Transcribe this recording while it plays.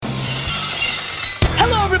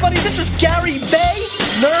Gary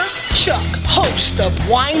Vaynerchuk, host of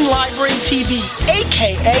Wine Library TV,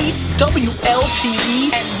 a.k.a.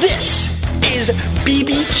 WLTV, and this is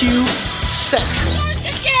BBQ Central.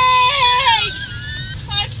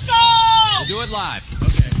 Let's go! We'll do it live.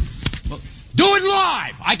 Okay. Well, do it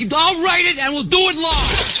live! I'll write it and we'll do it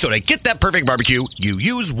live! So to get that perfect barbecue, you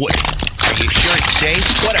use wood. Are you sure it's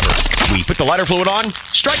safe? Whatever. We put the lighter fluid on,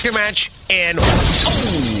 strike the match, and...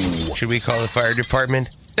 Oh! Should we call the fire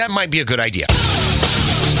department? That might be a good idea.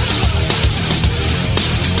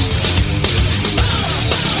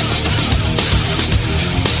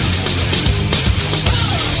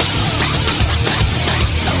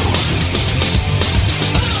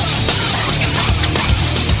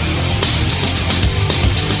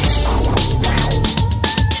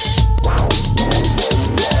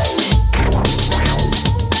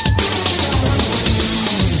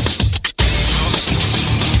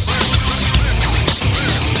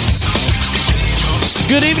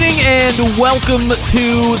 Good evening and welcome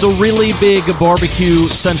to the Really Big Barbecue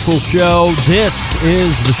Central Show. This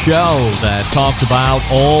is the show that talks about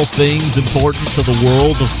all things important to the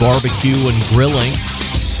world of barbecue and grilling.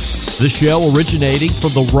 This show originating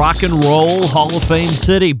from the Rock and Roll Hall of Fame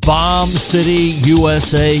city, Bomb City,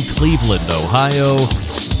 USA, Cleveland, Ohio,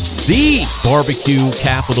 the barbecue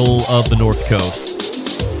capital of the North Coast.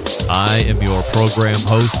 I am your program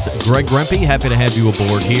host, Greg Rempe. Happy to have you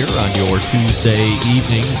aboard here on your Tuesday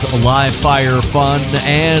evenings, a live fire, fun,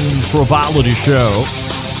 and frivolity show.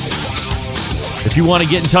 If you want to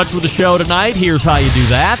get in touch with the show tonight, here's how you do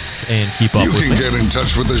that and keep up with me. You can get in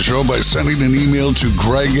touch with the show by sending an email to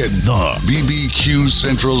Greg at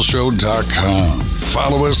bbqcentralshow.com.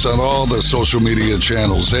 Follow us on all the social media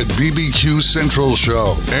channels at BBQ Central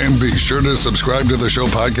Show. And be sure to subscribe to the show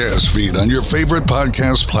podcast feed on your favorite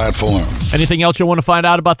podcast platform. Anything else you want to find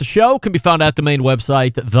out about the show can be found at the main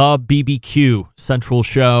website,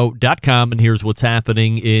 thebbqcentralshow.com. And here's what's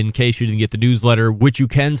happening in case you didn't get the newsletter, which you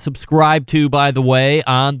can subscribe to, by the way,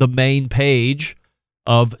 on the main page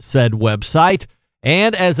of said website.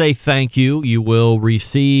 And as a thank you, you will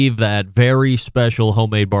receive that very special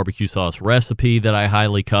homemade barbecue sauce recipe that I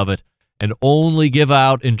highly covet and only give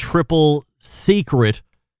out in triple secret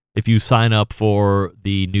if you sign up for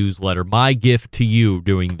the newsletter. My gift to you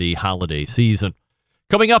during the holiday season.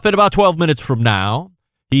 Coming up in about 12 minutes from now,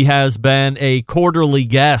 he has been a quarterly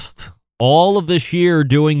guest all of this year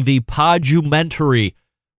doing the podumentary,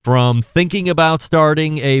 from thinking about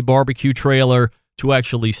starting a barbecue trailer to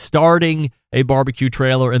actually starting a barbecue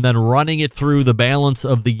trailer and then running it through the balance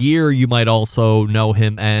of the year. You might also know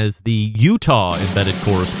him as the Utah embedded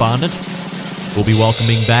correspondent. We'll be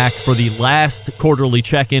welcoming back for the last quarterly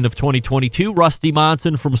check-in of 2022, Rusty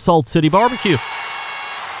Monson from Salt City Barbecue.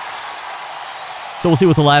 So we'll see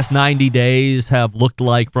what the last 90 days have looked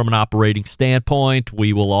like from an operating standpoint.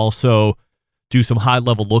 We will also do some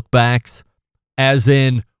high-level look-backs, as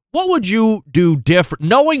in, what would you do different,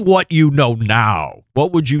 knowing what you know now?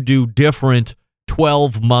 What would you do different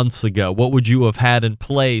 12 months ago? What would you have had in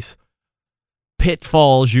place?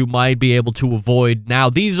 Pitfalls you might be able to avoid now.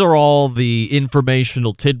 These are all the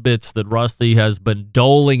informational tidbits that Rusty has been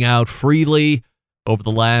doling out freely over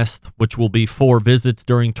the last, which will be 4 visits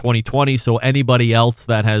during 2020. So anybody else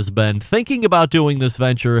that has been thinking about doing this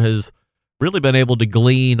venture has really been able to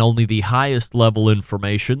glean only the highest level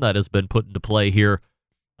information that has been put into play here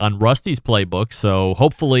on Rusty's playbook. So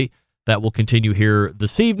hopefully that will continue here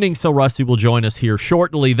this evening. So Rusty will join us here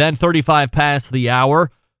shortly. Then 35 past the hour,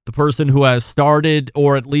 the person who has started,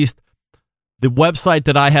 or at least the website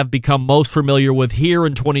that I have become most familiar with here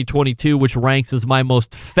in 2022, which ranks as my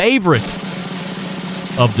most favorite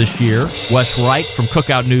of this year, Wes Wright from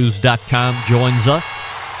cookoutnews.com joins us.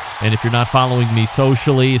 And if you're not following me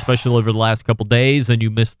socially, especially over the last couple days, then you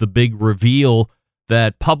missed the big reveal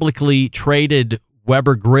that publicly traded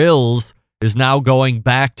Weber Grills is now going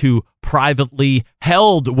back to privately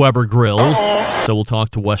held Weber Grills. So we'll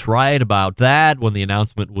talk to Wes Wright about that, when the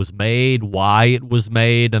announcement was made, why it was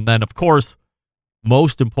made, and then, of course,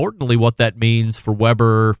 most importantly, what that means for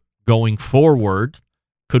Weber going forward.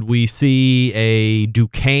 Could we see a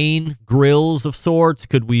Duquesne Grills of sorts?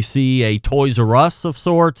 Could we see a Toys R Us of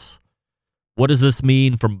sorts? What does this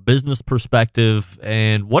mean from a business perspective,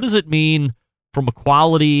 and what does it mean from a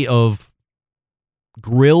quality of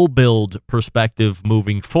grill build perspective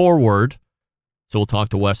moving forward? So we'll talk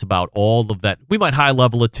to Wes about all of that. We might high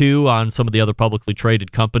level it too on some of the other publicly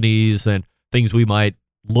traded companies and things we might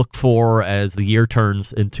look for as the year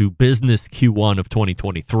turns into business Q1 of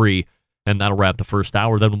 2023. And that'll wrap the first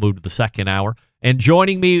hour. Then we'll move to the second hour. And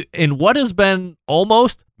joining me in what has been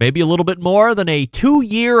almost, maybe a little bit more than a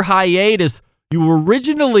 2-year hiatus, You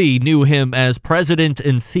originally knew him as president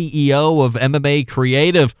and CEO of MMA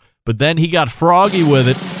Creative, but then he got froggy with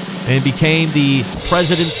it and became the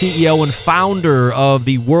president, CEO, and founder of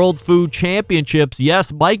the World Food Championships.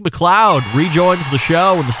 Yes, Mike McLeod rejoins the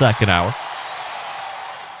show in the second hour.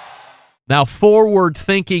 Now,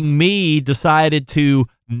 forward-thinking me decided to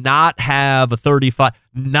not have a 35.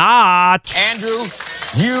 Not. Andrew,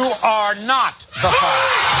 you are not the father.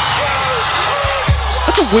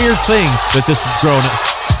 That's a weird thing that this has grown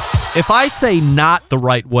up. If I say not the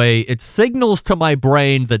right way, it signals to my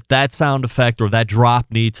brain that that sound effect or that drop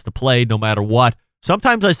needs to play no matter what.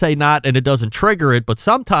 Sometimes I say not and it doesn't trigger it, but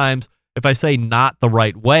sometimes if I say not the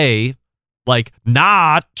right way, like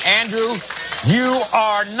not. Andrew, you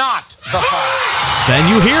are not the father.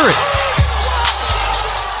 Then you hear it.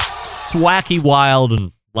 It's wacky, wild,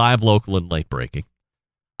 and live, local, and late breaking.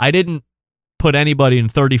 I didn't put anybody in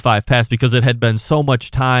 35 past because it had been so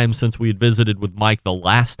much time since we had visited with Mike the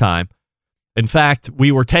last time. In fact,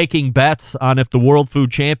 we were taking bets on if the World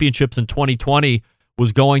Food Championships in 2020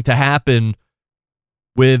 was going to happen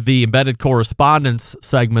with the Embedded Correspondence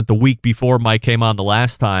segment the week before Mike came on the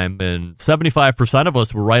last time, and 75% of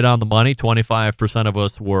us were right on the money, 25% of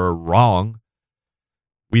us were wrong.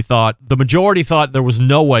 The majority thought there was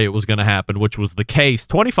no way it was going to happen, which was the case.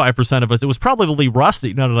 25% of us, it was probably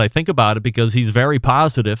Rusty, now that I think about it, because he's very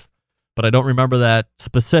positive, but I don't remember that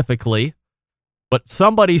specifically. But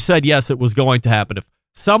somebody said, yes, it was going to happen. If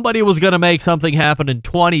somebody was going to make something happen in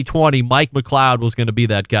 2020, Mike McLeod was going to be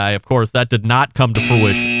that guy. Of course, that did not come to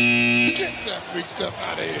fruition. Get that big stuff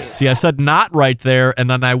out of here. See, I said not right there, and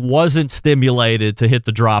then I wasn't stimulated to hit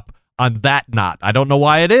the drop on that not. I don't know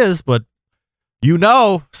why it is, but you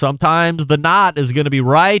know, sometimes the not is going to be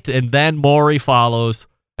right, and then Maury follows,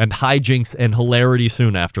 and hijinks and hilarity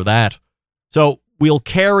soon after that. So we'll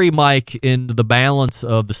carry Mike into the balance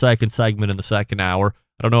of the second segment in the second hour.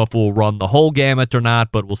 I don't know if we'll run the whole gamut or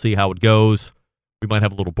not, but we'll see how it goes. We might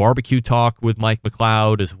have a little barbecue talk with Mike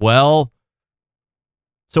McLeod as well.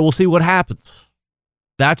 So we'll see what happens.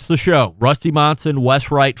 That's the show. Rusty Monson, Wes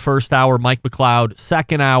Wright, first hour. Mike McLeod,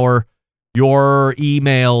 second hour. Your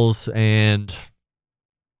emails and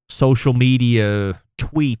social media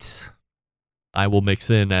tweets I will mix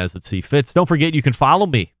in as it see fits. Don't forget, you can follow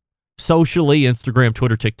me socially, Instagram,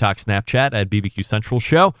 Twitter, TikTok, Snapchat at BBQ Central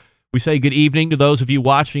Show. We say good evening to those of you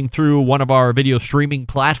watching through one of our video streaming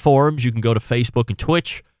platforms. You can go to Facebook and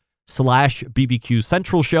Twitch /BBQ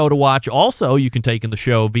Central Show to watch. Also, you can take in the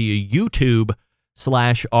show via YouTube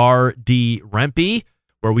 /RD Rempe,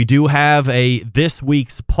 where we do have a this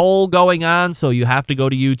week's poll going on. So you have to go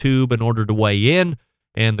to YouTube in order to weigh in.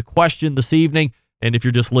 And the question this evening, and if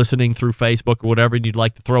you're just listening through Facebook or whatever and you'd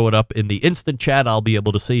like to throw it up in the instant chat, I'll be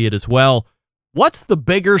able to see it as well. What's the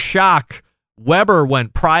bigger shock? Weber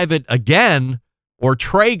went private again, or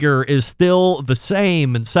Traeger is still the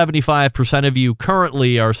same? And 75% of you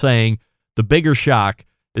currently are saying the bigger shock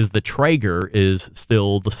is that Traeger is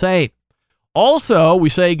still the same. Also, we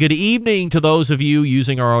say good evening to those of you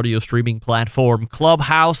using our audio streaming platform,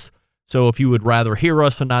 Clubhouse. So if you would rather hear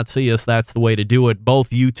us and not see us, that's the way to do it. Both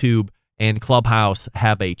YouTube and Clubhouse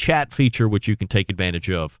have a chat feature, which you can take advantage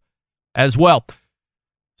of as well.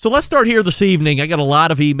 So let's start here this evening. I got a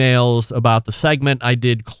lot of emails about the segment I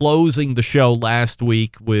did closing the show last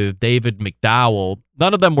week with David McDowell.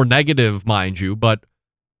 None of them were negative, mind you, but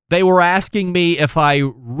they were asking me if I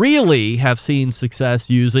really have seen success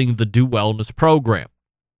using the Do Wellness program.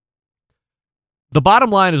 The bottom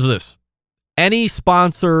line is this. Any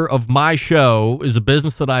sponsor of my show is a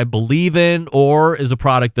business that I believe in or is a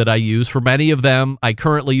product that I use. For many of them, I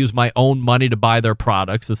currently use my own money to buy their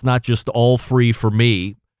products. It's not just all free for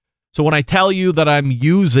me. So when I tell you that I'm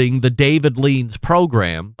using the David Leans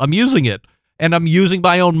program, I'm using it, and I'm using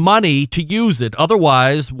my own money to use it.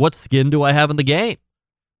 Otherwise, what skin do I have in the game?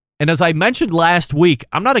 And as I mentioned last week,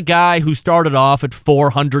 I'm not a guy who started off at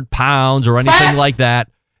 400 pounds or anything like that.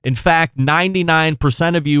 In fact,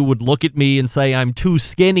 99% of you would look at me and say I'm too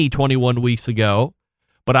skinny 21 weeks ago,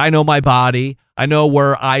 but I know my body. I know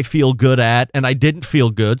where I feel good at, and I didn't feel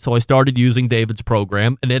good, so I started using David's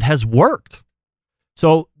program, and it has worked.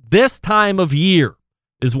 So this time of year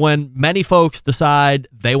is when many folks decide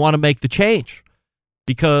they want to make the change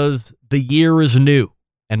because the year is new,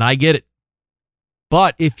 and I get it.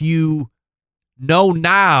 But if you know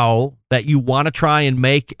now that you want to try and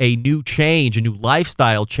make a new change, a new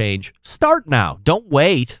lifestyle change, start now. Don't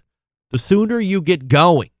wait. The sooner you get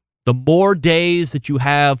going, the more days that you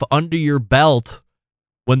have under your belt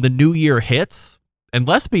when the new year hits. And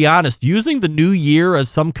let's be honest, using the new year as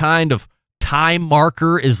some kind of time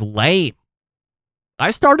marker is lame. I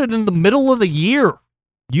started in the middle of the year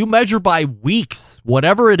You measure by weeks,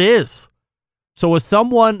 whatever it is. So as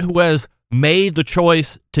someone who has made the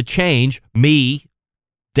choice to change,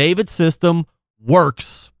 David's system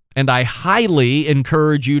works, and I highly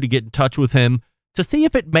encourage you to get in touch with him to see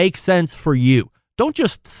if it makes sense for you. Don't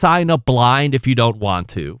just sign up blind if you don't want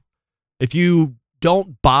to. If you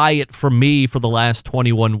don't buy it from me for the last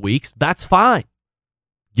 21 weeks, that's fine.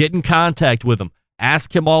 Get in contact with him.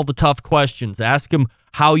 Ask him all the tough questions. Ask him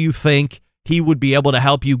how you think he would be able to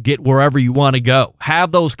help you get wherever you want to go.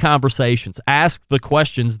 Have those conversations. Ask the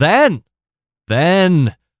questions. Then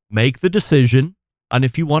make the decision on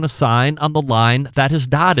if you want to sign on the line that is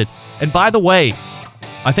dotted. And by the way,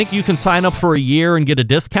 I think you can sign up for a year and get a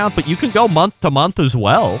discount, but you can go month to month as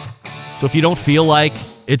well. So if you don't feel like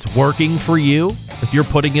it's working for you, if you're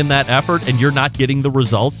putting in that effort and you're not getting the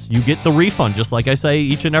results, you get the refund, just like I say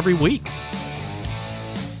each and every week.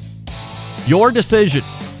 Your decision.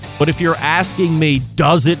 But if you're asking me,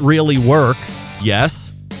 does it really work?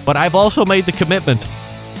 Yes. But I've also made the commitment.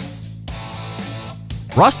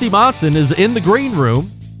 Rusty Monson is in the green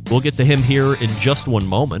room. We'll get to him here in just one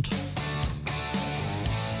moment.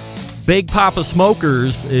 Big Papa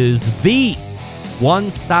Smokers is the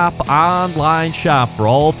one-stop online shop for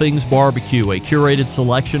all things barbecue. A curated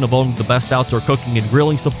selection of only the best outdoor cooking and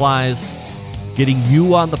grilling supplies, getting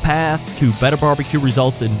you on the path to better barbecue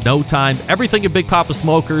results in no time. Everything at Big Papa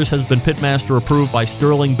Smokers has been Pitmaster approved by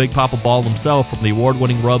Sterling Big Papa Ball himself, from the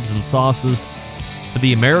award-winning rubs and sauces to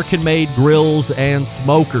the American-made grills and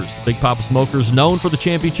smokers. Big Papa Smokers, known for the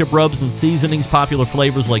championship rubs and seasonings, popular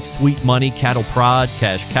flavors like Sweet Money, Cattle Prod,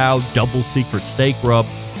 Cash Cow, Double Secret Steak Rub,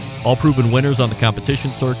 all proven winners on the competition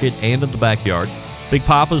circuit and in the backyard. Big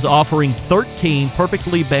Papa's offering 13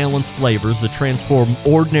 perfectly balanced flavors that transform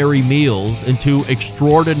ordinary meals into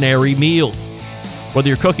extraordinary meals. Whether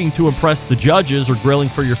you're cooking to impress the judges or grilling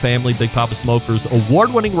for your family, Big Papa Smokers'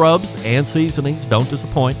 award-winning rubs and seasonings don't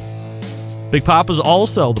disappoint. Big Papa's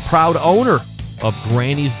also the proud owner of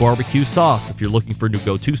Granny's Barbecue Sauce. If you're looking for a new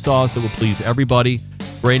go-to sauce that will please everybody,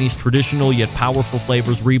 Granny's traditional yet powerful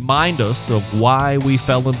flavors remind us of why we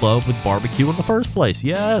fell in love with barbecue in the first place.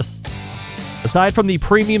 Yes. Aside from the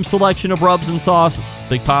premium selection of rubs and sauces,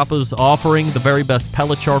 Big Papa's offering the very best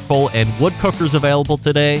pellet charcoal and wood cookers available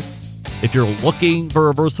today. If you're looking for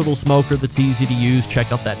a versatile smoker that's easy to use,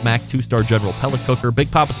 check out that Mac 2-star General Pellet Cooker.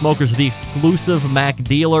 Big Papa Smokers is the exclusive Mac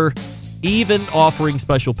dealer, even offering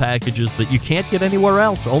special packages that you can't get anywhere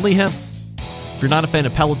else, only him. If you're not a fan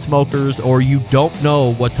of pellet smokers or you don't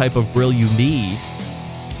know what type of grill you need,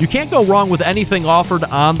 you can't go wrong with anything offered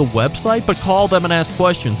on the website, but call them and ask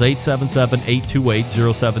questions.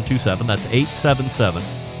 877-828-0727. That's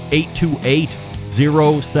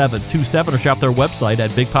 877-828-0727. Or shop their website at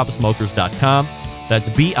bigpapasmokers.com. That's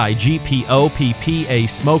BIGPOPPA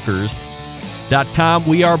smokers.com.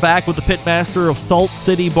 We are back with the pitmaster of Salt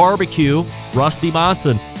City Barbecue, Rusty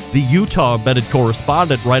Monson, the Utah embedded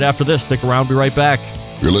correspondent. Right after this, stick around, be right back.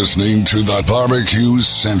 You're listening to the Barbecue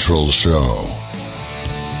Central Show.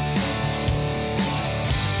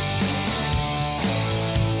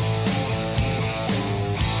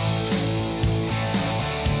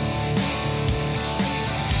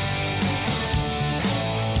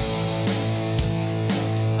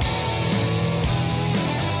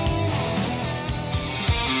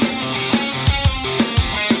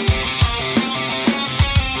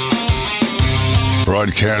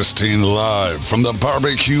 Broadcasting live from the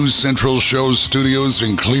Barbecue Central Show studios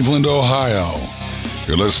in Cleveland, Ohio.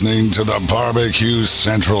 You're listening to the Barbecue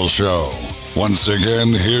Central Show. Once again,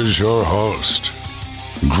 here's your host,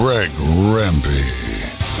 Greg Rempe.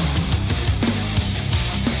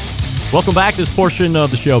 Welcome back. This portion of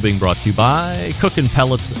the show being brought to you by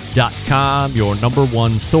cookinpellets.com, your number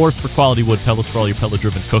one source for quality wood pellets for all your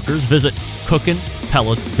pellet-driven cookers. Visit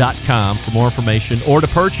cookinpellets.com for more information or to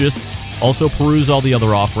purchase. Also peruse all the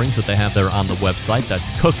other offerings that they have there on the website. That's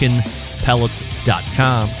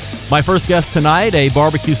cookinpellets.com. My first guest tonight, a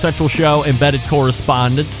Barbecue Central Show embedded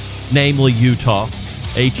correspondent, namely Utah,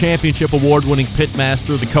 a championship award-winning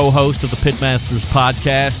pitmaster, the co-host of the Pitmasters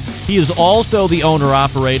podcast. He is also the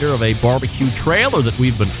owner-operator of a barbecue trailer that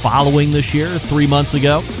we've been following this year. 3 months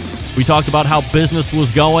ago, we talked about how business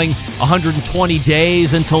was going, 120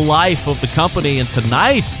 days into life of the company, and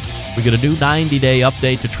tonight we get a new 90-day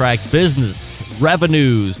update to track business,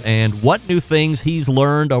 revenues, and what new things he's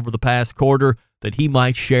learned over the past quarter that he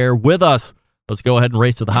might share with us. Let's go ahead and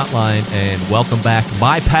race to the hotline and welcome back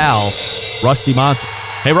my pal, Rusty Monson.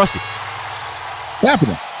 Hey, Rusty.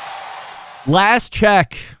 Happening. Last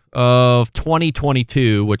check of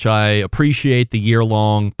 2022, which I appreciate the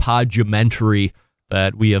year-long podumentary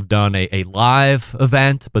that we have done a live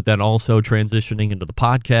event, but then also transitioning into the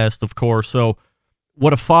podcast, of course. So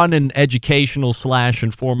what a fun and educational /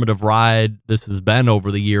 informative ride this has been over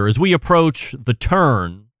the year. As we approach the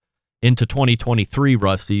turn into 2023,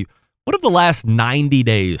 Rusty, what have the last 90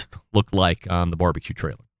 days looked like on the barbecue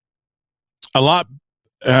trailer? A lot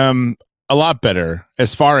better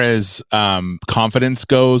as far as confidence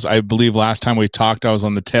goes. I believe last time we talked, I was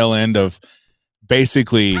on the tail end of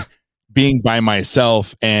basically being by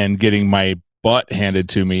myself and getting my butt handed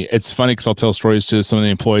to me. It's funny because I'll tell stories to some of the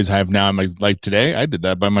employees I have now. I'm like today, I did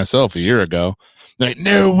that by myself a year ago. They're like,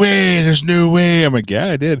 no way, there's no way. I'm like, yeah,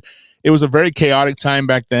 I did. It was a very chaotic time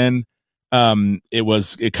back then.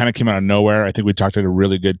 It kind of came out of nowhere. I think we talked at a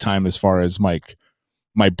really good time as far as my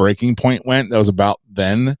breaking point went. That was about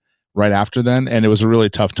then, right after then. And it was a really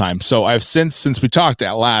tough time. So I've since we talked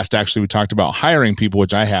at last, actually, we talked about hiring people,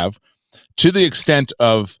 which I have, to the extent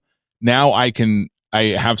of now I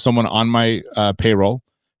have someone on my payroll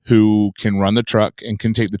who can run the truck and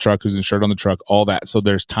can take the truck, who's insured on the truck, all that. So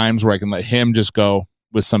there's times where I can let him just go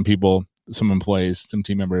with some people, some employees, some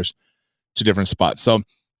team members to different spots. So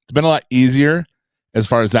it's been a lot easier as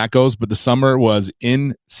far as that goes, but the summer was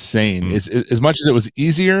insane. As much as it was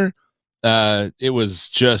easier, it was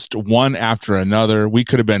just one after another. We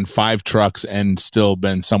could have been 5 trucks and still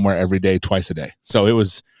been somewhere every day, twice a day. So it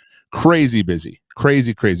was crazy busy.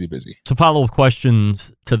 Crazy busy. So follow-up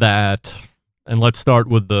questions to that, and let's start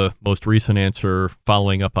with the most recent answer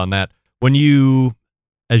following up on that. When you,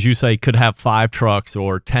 as you say, could have 5 trucks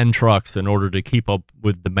or 10 trucks in order to keep up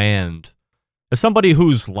with demand, as somebody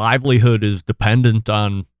whose livelihood is dependent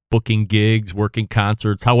on booking gigs, working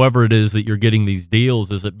concerts, however it is that you're getting these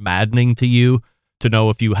deals, is it maddening to you to know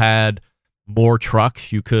if you had more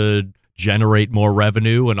trucks, you could generate more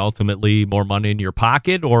revenue and ultimately more money in your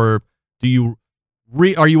pocket? Or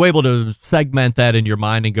are you able to segment that in your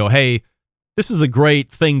mind and go, hey, this is a great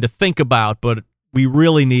thing to think about, but we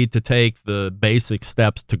really need to take the basic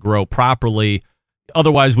steps to grow properly.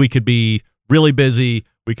 Otherwise, we could be really busy.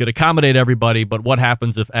 We could accommodate everybody, but what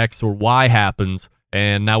happens if X or Y happens?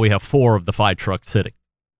 And now we have 4 of the 5 trucks sitting.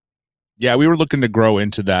 Yeah, we were looking to grow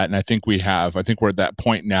into that, and I think we have. I think we're at that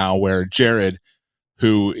point now where Jared,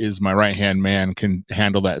 who is my right-hand man, can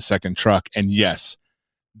handle that second truck. And yes,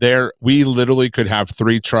 we literally could have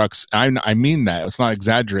 3 trucks. I mean that. It's not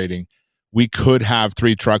exaggerating. We could have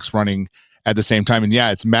 3 trucks running at the same time. And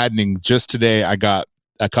yeah, it's maddening. Just today, I got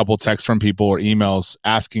a couple texts from people or emails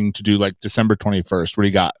asking to do like December 21st. What do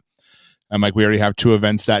you got? I'm like, we already have 2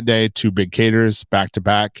 events that day, 2 big caters back to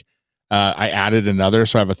back. I added another,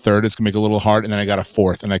 so I have a third. It's gonna make it a little hard, and then I got a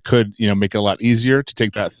 4th, and I could, make it a lot easier to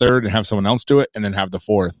take that 3rd and have someone else do it, and then have the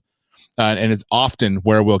 4th. And it's often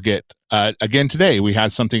where we'll get. Again, today we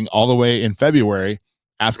had something all the way in February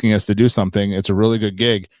asking us to do something. It's a really good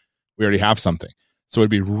gig. We already have something, so it'd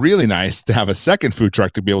be really nice to have a second food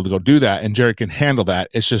truck to be able to go do that, and Jared can handle that.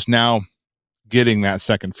 It's just now getting that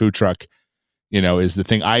second food truck, is the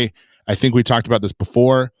thing. I think we talked about this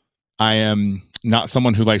before. I am not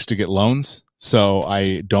someone who likes to get loans, so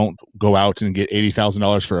I don't go out and get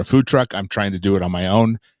 $80,000 for a food truck. I'm trying to do it on my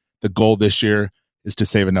own. The goal this year is to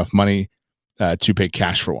save enough money to pay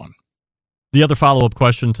cash for one. The other follow-up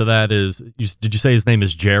question to that is, did you say his name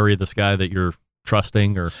is Jerry, this guy that you're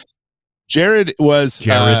trusting? Or Jared was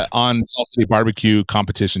on Salt City Barbecue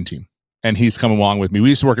competition team, and he's come along with me. We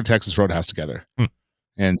used to work at Texas Roadhouse together.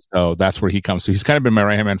 And so that's where he comes. So he's kind of been my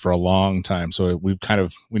right-hand man for a long time. So we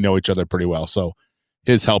know each other pretty well. So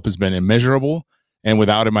his help has been immeasurable. And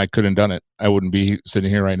without him, I couldn't have done it. I wouldn't be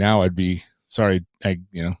sitting here right now. I'd be sorry. I'd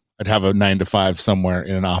have a 9 to 5 somewhere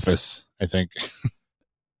in an office, I think.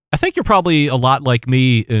 I think you're probably a lot like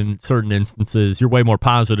me in certain instances. You're way more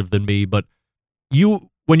positive than me, but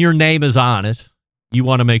when your name is on it, you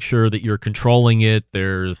want to make sure that you're controlling it.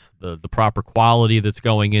 There's the proper quality that's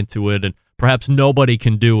going into it. And perhaps nobody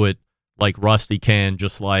can do it like Rusty can,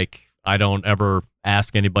 just like I don't ever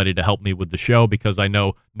ask anybody to help me with the show because I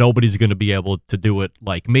know nobody's going to be able to do it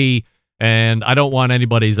like me, and I don't want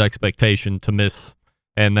anybody's expectation to miss,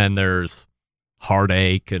 and then there's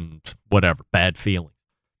heartache and whatever, bad feelings.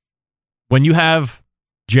 When you have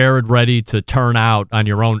Jared ready to turn out on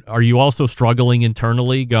your own, are you also struggling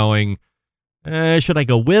internally going, should I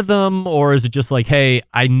go with him, or is it just like, hey,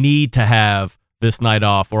 I need to have this night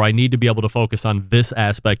off, or I need to be able to focus on this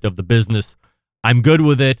aspect of the business? I'm good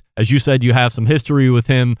with it. As you said, you have some history with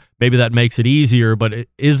him. Maybe that makes it easier, but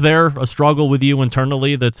is there a struggle with you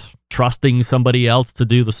internally that's trusting somebody else to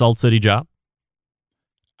do the Salt City job?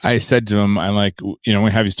 I said to him, I'm like, we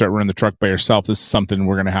have you start running the truck by yourself. This is something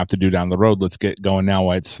we're going to have to do down the road. Let's get going now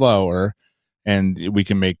while it's slow. Or and we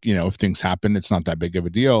can make, if things happen, it's not that big of a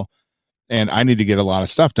deal. And I need to get a lot of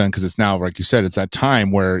stuff done because it's now, like you said, it's that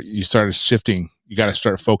time where you start shifting. You got to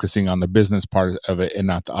start focusing on the business part of it and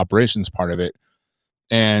not the operations part of it.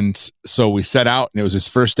 And so we set out, and it was his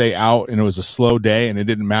first day out, and it was a slow day, and it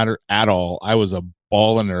didn't matter at all. I was a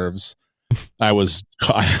ball of nerves. I was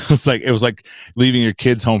like, it was like leaving your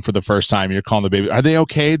kids home for the first time. You're calling the baby. Are they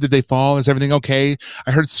okay? Did they fall? Is everything okay?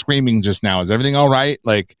 I heard screaming just now. Is everything all right?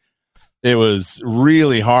 Like, it was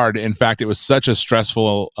really hard. In fact, it was such a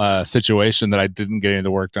stressful situation that I didn't get any of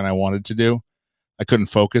the work done I wanted to do. I couldn't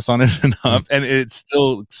focus on it enough. And it's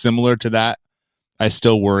still similar to that. I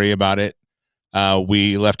still worry about it.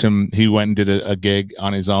 We left him. He went and did a gig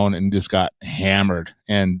on his own and just got hammered.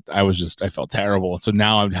 And I felt terrible. So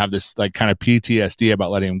now I have this like kind of PTSD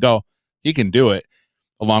about letting him go. He can do it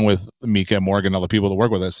along with Mika, Morgan, all the people that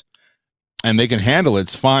work with us. And they can handle it.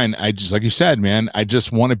 It's fine. I just, like you said, man, I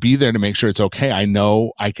just want to be there to make sure it's okay. I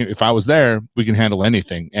know I can, if I was there, we can handle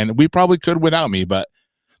anything. And we probably could without me, but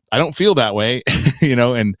I don't feel that way,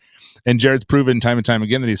 and Jared's proven time and time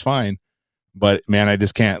again that he's fine, but man, I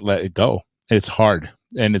just can't let it go. It's hard.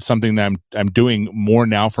 And it's something that I'm doing more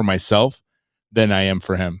now for myself than I am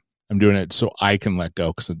for him. I'm doing it so I can let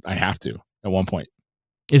go because I have to at one point.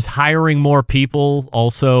 Is hiring more people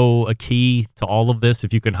also a key to all of this?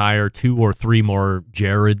 If you can hire 2 or 3 more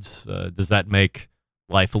Jareds, does that make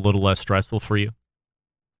life a little less stressful for you?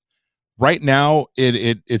 Right now,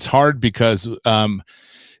 it's hard because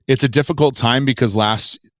it's a difficult time because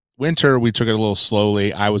last winter we took it a little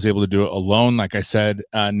slowly. I was able to do it alone, like I said.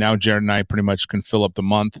 Now Jared and I pretty much can fill up the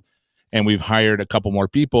month, and we've hired a couple more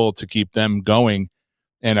people to keep them going.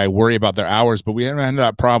 And I worry about their hours, but we haven't had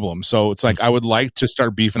that problem. So it's like I would like to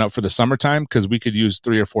start beefing up for the summertime because we could use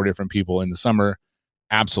 3 or 4 different people in the summer.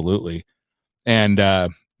 Absolutely. And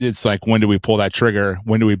it's like, when do we pull that trigger?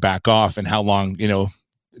 When do we back off? And how long,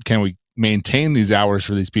 can we maintain these hours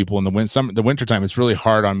for these people in the wintertime? It's really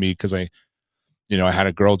hard on me because I had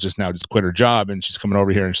a girl just now just quit her job, and she's coming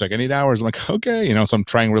over here and she's like, I need hours. I'm like, okay. So I'm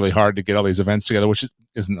trying really hard to get all these events together, which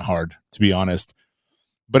isn't hard, to be honest.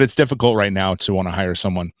 But it's difficult right now to want to hire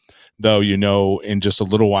someone, though, in just a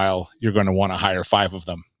little while, you're going to want to hire 5 of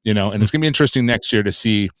them, and it's going to be interesting next year to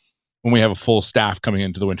see when we have a full staff coming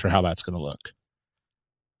into the winter, how that's going to look.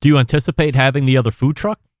 Do you anticipate having the other food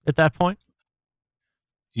truck at that point?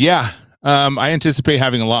 Yeah. I anticipate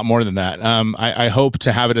having a lot more than that. I hope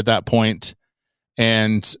to have it at that point.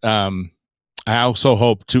 And I also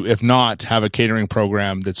hope to, if not, have a catering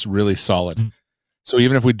program that's really solid. Mm-hmm. So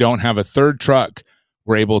even if we don't have a 3rd truck,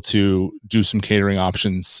 we're able to do some catering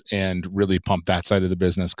options and really pump that side of the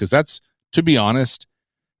business. Because that's, to be honest,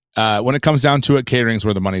 when it comes down to it, catering is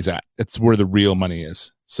where the money's at. It's where the real money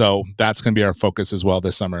is. So that's going to be our focus as well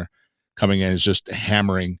this summer. Coming in is just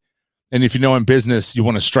hammering. And if in business, you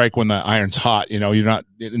want to strike when the iron's hot. You're not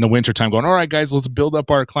in the wintertime going, all right, guys, let's build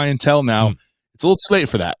up our clientele now. Mm. It's a little too late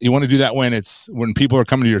for that. You want to do that when people are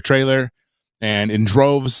coming to your trailer. And in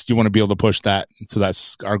droves, you want to be able to push that. So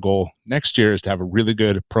that's our goal next year, is to have a really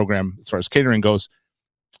good program as far as catering goes.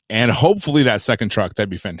 And hopefully that 2nd truck, that'd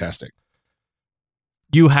be fantastic.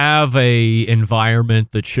 You have a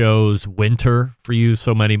environment that shows winter for you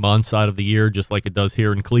so many months out of the year, just like it does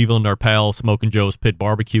here in Cleveland. Our pal Smokin' Joe's Pit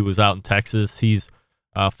Barbecue is out in Texas. He's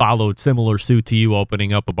followed similar suit to you,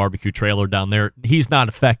 opening up a barbecue trailer down there. He's not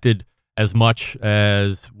affected as much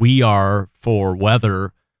as we are for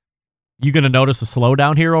weather. You going to notice a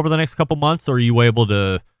slowdown here over the next couple months, or are you able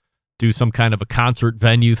to do some kind of a concert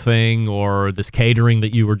venue thing or this catering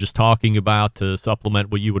that you were just talking about to supplement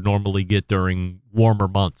what you would normally get during warmer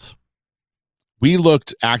months? We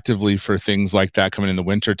looked actively for things like that coming in the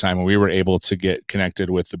wintertime, and we were able to get connected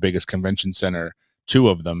with the biggest convention center, 2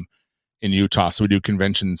 of them in Utah. So we do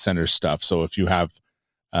convention center stuff. So if you have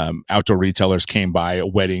outdoor retailers came by, a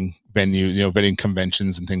wedding venue, wedding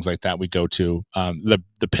conventions and things like that, we go to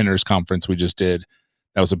the Pinners conference we just did.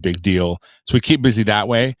 That was a big deal. So we keep busy that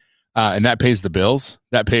way. And that pays the bills.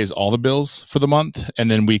 That pays all the bills for the month. And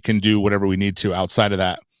then we can do whatever we need to outside of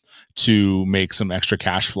that to make some extra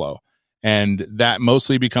cash flow. And that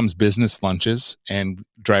mostly becomes business lunches and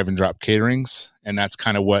drive and drop caterings. And that's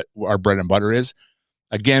kind of what our bread and butter is.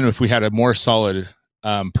 Again, if we had a more solid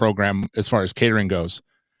program as far as catering goes,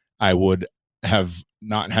 I would have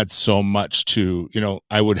not had so much to,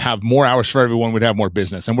 I would have more hours for everyone, would have more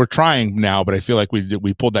business. And we're trying now, but I feel like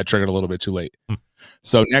we pulled that trigger a little bit too late.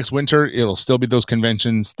 So next winter, it'll still be those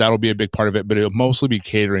conventions. That'll be a big part of it, but it'll mostly be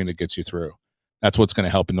catering that gets you through. That's what's going to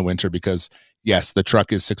help in the winter because, yes, the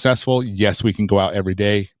truck is successful. Yes, we can go out every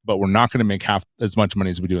day, but we're not going to make half as much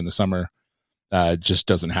money as we do in the summer. Just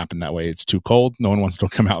doesn't happen that way. It's too cold. No one wants to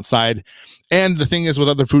come outside. And the thing is, with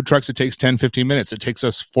other food trucks, it takes 10, 15 minutes. It takes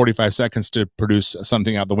us 45 seconds to produce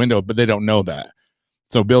something out the window, but they don't know that.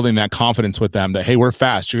 So building that confidence with them that, hey, we're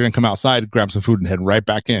fast. You're going to come outside, grab some food, and head right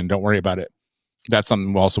back in. Don't worry about it. That's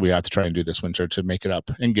something also we have to try and do this winter to make it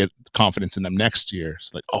up and get confidence in them next year.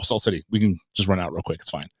 It's like, oh, Salt City, we can just run out real quick. It's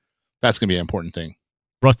fine. That's going to be an important thing.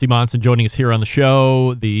 Rusty Monson joining us here on the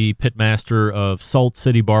show, the pitmaster of Salt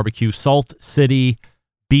City Barbecue.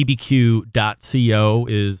 SaltCityBBQ.co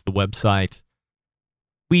is the website.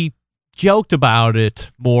 We joked about it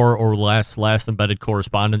more or less last Embedded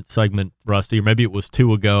Correspondent segment, Rusty, or maybe it was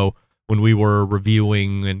 2 ago when we were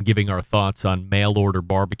reviewing and giving our thoughts on mail order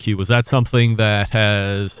barbecue. Was that something that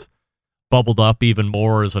has bubbled up even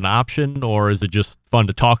more as an option, or is it just fun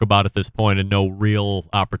to talk about at this point and no real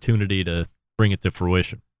opportunity to bring it to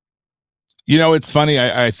fruition? You know, it's funny.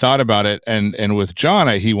 I thought about it, and with John,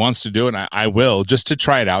 he wants to do it, and I will, just to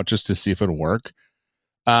try it out, just to see if it'll work.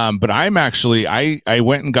 But I'm actually, I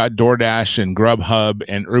went and got DoorDash and Grubhub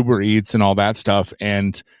and Uber Eats and all that stuff,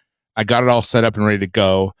 and I got it all set up and ready to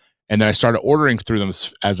go. And then I started ordering through them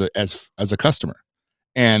as a customer.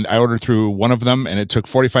 And I ordered through one of them, and it took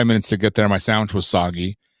 45 minutes to get there. My sandwich was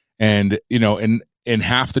soggy, and in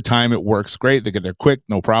half the time it works great. They get there quick,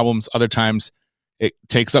 no problems. Other times it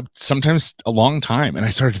takes up sometimes a long time. And I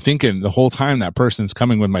started thinking the whole time that person's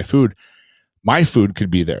coming with my food could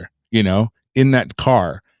be there, in that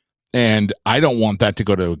car. And I don't want that to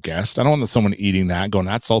go to a guest. I don't want someone eating that going,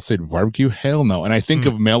 that's Salt City Barbecue. Hell no. And I think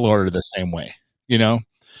of mail order the same way.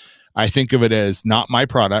 I think of it as not my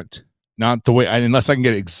product, not the way unless I can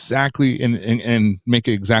get it exactly and make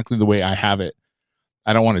it exactly the way I have it.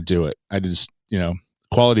 I don't want to do it. I just,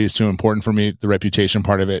 quality is too important for me. The reputation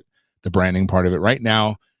part of it, the branding part of it. Right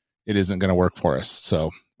now, it isn't going to work for us. So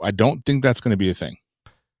I don't think that's going to be a thing.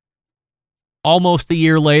 Almost a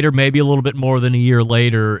year later, maybe a little bit more than a year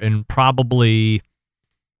later, and probably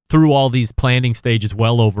through all these planning stages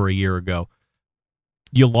well over a year ago,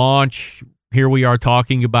 you launch. Here we are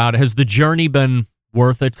talking about it. Has the journey been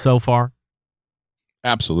worth it so far?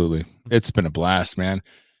 Absolutely. It's been a blast, man.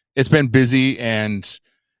 It's been busy and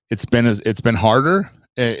it's been harder,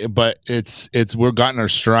 but we're gotten our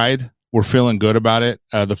stride. We're feeling good about it.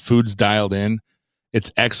 The food's dialed in.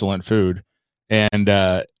 It's excellent food. And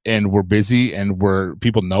we're busy and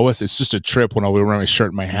people know us. It's just a trip when we wear my shirt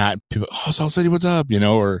and my hat. People, oh, Salt City, what's up?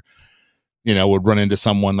 Or would run into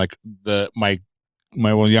someone like my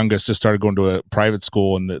youngest just started going to a private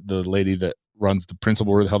school, and the lady that runs the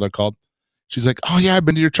principal, where the hell they're called, she's like, oh yeah, I've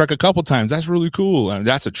been to your truck a couple times. That's really cool. And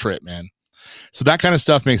that's a trip, man. So that kind of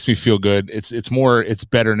stuff makes me feel good. It's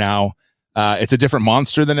better now. It's a different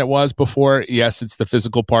monster than it was before. Yes, it's the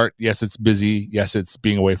physical part. Yes, it's busy. Yes, it's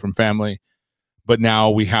being away from family. But now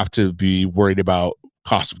we have to be worried about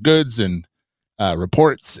cost of goods and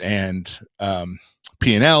reports and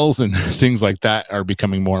P&Ls and things like that are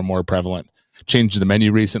becoming more and more prevalent. Changed the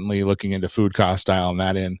menu recently, looking into food cost style and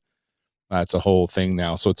that in. That's a whole thing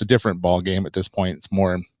now. So it's a different ball game at this point. It's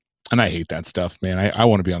more, and I hate that stuff, man. I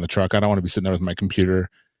want to be on the truck. I don't want to be sitting there with my computer,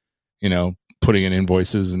 putting in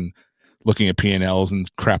invoices and looking at P&Ls and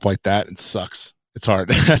crap like that. It sucks. It's hard.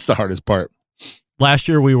 That's the hardest part. Last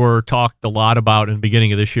year, in the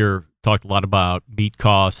beginning of this year, talked a lot about meat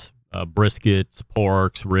costs, briskets,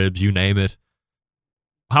 porks, ribs, you name it.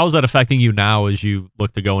 How is that affecting you now as you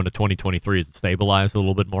look to go into 2023? Is it stabilized a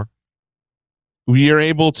little bit more? We are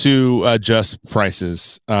able to adjust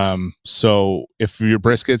prices. So if your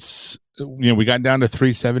briskets, we got down to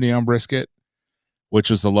 $370 on brisket, which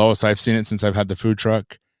was the lowest I've seen it since I've had the food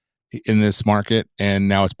truck in this market, and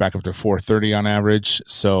now it's back up to $430 on average.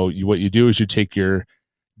 So what you do is you take your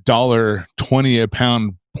 $1.20 a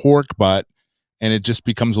pound pork butt, and it just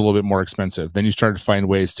becomes a little bit more expensive. Then you start to find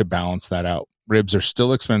ways to balance that out. Ribs are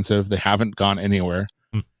still expensive. They haven't gone anywhere.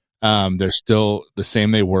 They're still the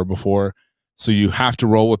same they were before. So you have to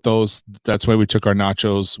roll with those. That's why we took our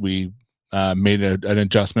nachos. We made an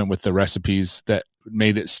adjustment with the recipes that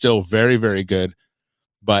made it still very, very good,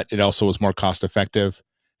 but it also was more cost effective.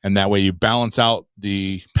 And that way you balance out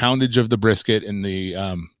the poundage of the brisket and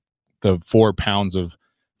the 4 pounds of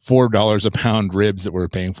 $4 a pound ribs that we're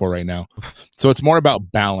paying for right now. So it's more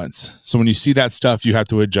about balance. So when you see that stuff, you have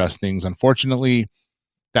to adjust things. Unfortunately,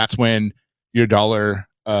 that's when your $1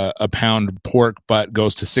 a pound pork butt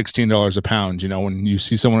goes to $16 a pound. When you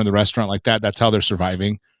see someone in the restaurant like that, that's how they're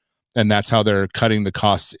surviving. And that's how they're cutting the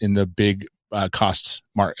costs in the big cost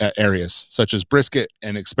areas, such as brisket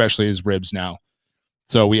and especially as ribs now.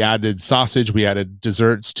 So we added sausage, we added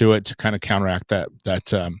desserts to it to kind of counteract that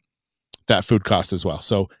food cost as well.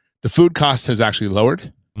 So the food cost has actually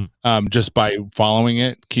lowered just by following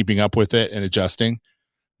it, keeping up with it, and adjusting.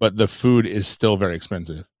 But the food is still very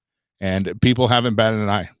expensive, and people haven't batted an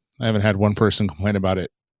eye. I haven't had one person complain about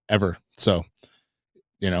it ever. So,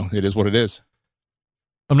 it is what it is.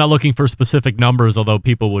 I'm not looking for specific numbers, although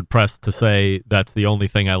people would press to say that's the only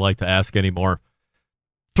thing I like to ask anymore.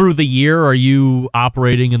 Through the year, are you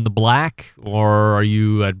operating in the black, or are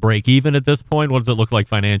you at break even at this point? What does it look like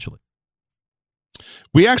financially?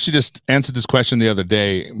 We actually just answered this question the other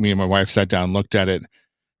day. Me and my wife sat down and looked at it,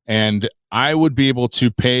 and I would be able to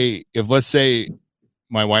pay, if let's say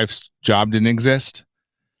my wife's job didn't exist,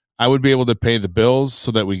 I would be able to pay the bills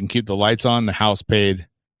so that we can keep the lights on, the house paid,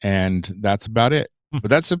 and that's about it. But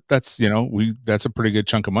that's a pretty good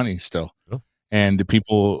chunk of money still. Sure. And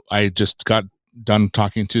people, I just got done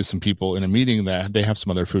talking to some people in a meeting that they have some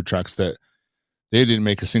other food trucks that they didn't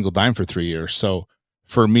make a single dime for 3 years. So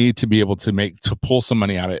for me to be able to pull some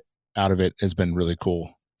money out of it has been really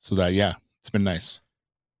cool. So that, it's been nice.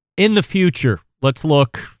 In the future, let's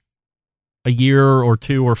look a year or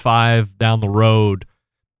 2 or 5 down the road.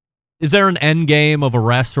 Is there an end game of a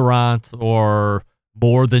restaurant or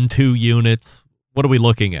more than 2 units? What are we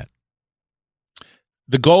looking at?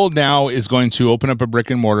 The goal now is going to open up a brick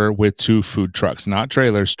and mortar with 2 food trucks, not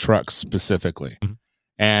trailers, trucks specifically. Mm-hmm.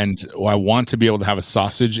 And I want to be able to have a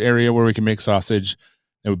sausage area where we can make sausage,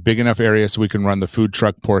 a big enough area so we can run the food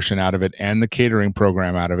truck portion out of it and the catering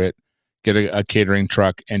program out of it, get a catering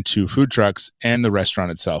truck and 2 food trucks and the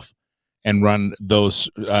restaurant itself, and run those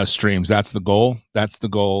streams. That's the goal.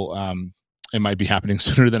 It might be happening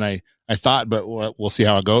sooner than I thought, but we'll see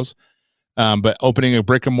how it goes. But opening a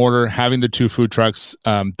brick and mortar, having the 2 food trucks,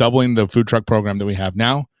 doubling the food truck program that we have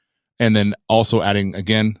now, and then also adding,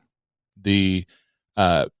 again, the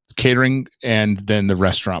catering and then the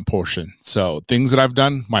restaurant portion. So things that I've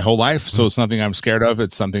done my whole life. So it's nothing I'm scared of.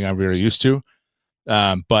 It's something I'm very used to.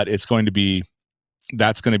 But that's going to be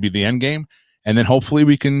the end game. And then hopefully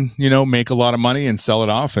we can, make a lot of money and sell it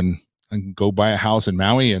off and go buy a house in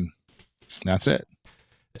Maui, and that's it.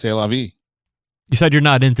 C'est la vie. You said you're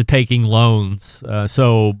not into taking loans.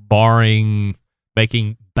 So barring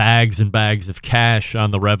making bags and bags of cash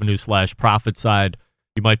on the revenue/profit side,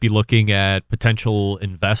 you might be looking at potential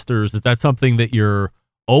investors. Is that something that you're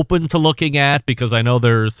open to looking at? Because I know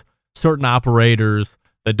there's certain operators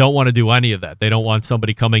that don't want to do any of that. They don't want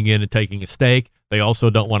somebody coming in and taking a stake. They also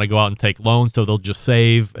don't want to go out and take loans, so they'll just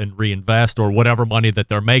save and reinvest, or whatever money that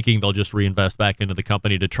they're making, they'll just reinvest back into the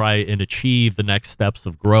company to try and achieve the next steps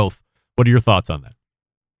of growth. What are your thoughts on that?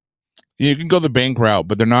 You can go the bank route,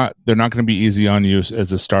 but they're not going to be easy on you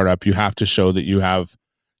as a startup. You have to show that you have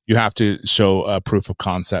to show a proof of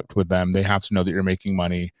concept with them. They have to know that you're making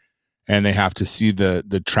money, and they have to see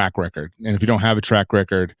the track record. And if you don't have a track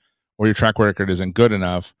record, or your track record isn't good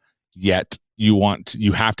enough yet, you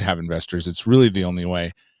have to have investors. It's really the only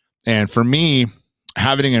way. And for me,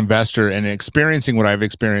 having an investor and experiencing what I've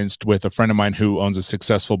experienced with a friend of mine who owns a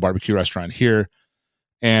successful barbecue restaurant here,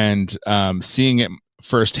 and seeing it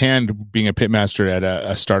firsthand, being a pitmaster at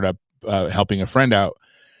a startup, helping a friend out,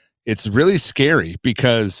 it's really scary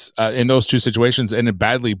because in those 2 situations, ended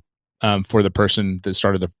badly for the person that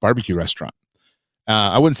started the barbecue restaurant.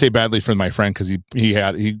 I wouldn't say badly for my friend because he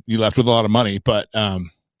left with a lot of money, but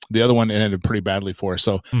the other one ended pretty badly for us.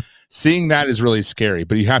 So seeing that is really scary.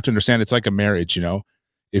 But you have to understand, it's like a marriage.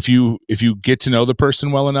 If you get to know the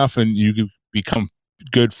person well enough and you become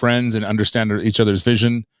good friends and understand each other's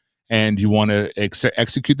vision, and you want to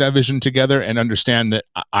execute that vision together, and understand that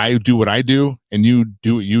I do what I do and you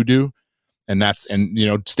do what you do, and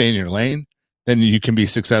stay in your lane, then you can be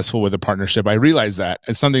successful with a partnership. I realize that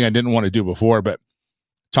it's something I didn't want to do before, but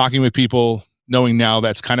talking with people, knowing now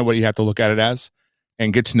that's kind of what you have to look at it as,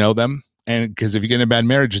 and get to know them. And because if you get in a bad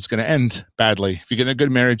marriage, it's going to end badly. If you get in a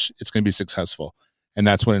good marriage, it's going to be successful. And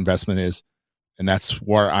that's what investment is. And that's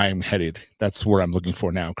where I'm headed. That's where I'm looking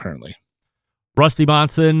for now currently. Rusty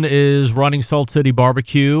Monson is running Salt City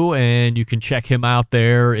Barbecue, and you can check him out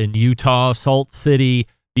there in Utah.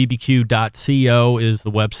 SaltCityBBQ.co is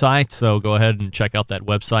the website. So go ahead and check out that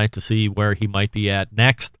website to see where he might be at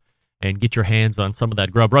next and get your hands on some of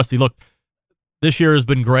that grub. Rusty, look, this year has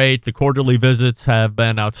been great. The quarterly visits have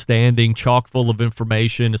been outstanding, chock full of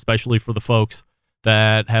information, especially for the folks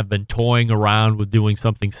that have been toying around with doing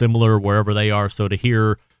something similar wherever they are. So to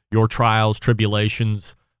hear your trials,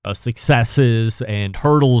 tribulations, successes, and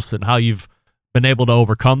hurdles, and how you've been able to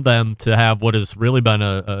overcome them to have what has really been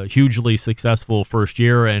a hugely successful first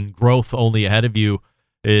year and growth only ahead of you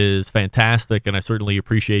is fantastic. And I certainly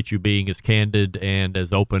appreciate you being as candid and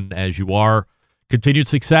as open as you are. Continued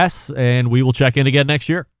success, and we will check in again next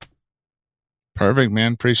year. Perfect,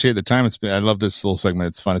 man. Appreciate the time. I love this little segment.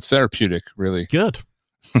 It's fun. It's therapeutic, really. Good.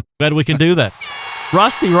 Glad we can do that.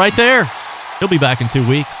 Rusty right there. He'll be back in 2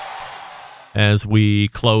 weeks as we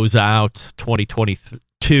close out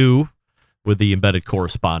 2022 with the Embedded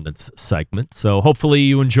Correspondence segment. So hopefully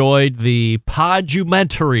you enjoyed the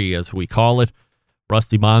podumentary, as we call it.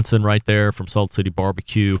 Rusty Monson right there from Salt City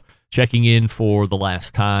Barbecue, checking in for the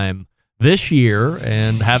last time this year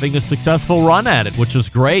and having a successful run at it, which is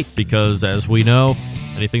great because, as we know,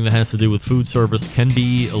 anything that has to do with food service can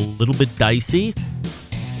be a little bit dicey.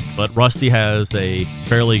 But Rusty has a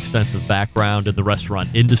fairly extensive background in the restaurant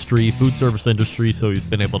industry, food service industry, so he's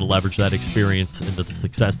been able to leverage that experience into the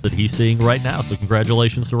success that he's seeing right now. So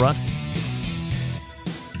congratulations to Rusty.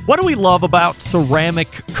 What do we love about ceramic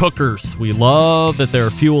cookers? We love that they're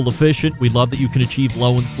fuel efficient. We love that you can achieve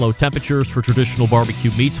low and slow temperatures for traditional barbecue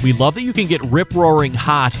meats. We love that you can get rip-roaring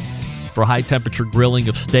hot for high-temperature grilling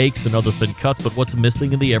of steaks and other thin cuts. But what's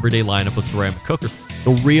missing in the everyday lineup of ceramic cookers?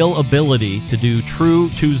 The real ability to do true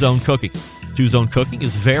two-zone cooking. Two-zone cooking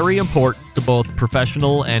is very important to both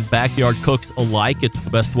professional and backyard cooks alike. It's the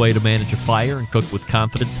best way to manage a fire and cook with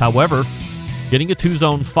confidence. However, getting a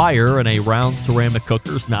two-zone fire in a round ceramic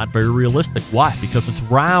cooker is not very realistic. Why? Because it's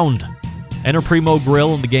round. Enter Primo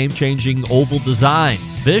Grill and the game-changing oval design.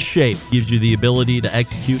 This shape gives you the ability to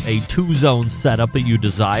execute a two-zone setup that you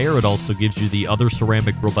desire. It also gives you the other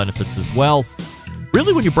ceramic grill benefits as well.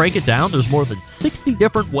 Really, when you break it down, there's more than 60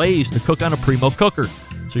 different ways to cook on a Primo cooker.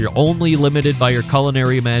 So you're only limited by your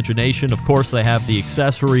culinary imagination. Of course, they have the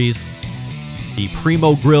accessories, the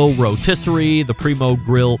Primo Grill rotisserie, the Primo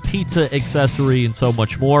Grill pizza accessory, and so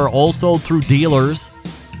much more. Also through dealers.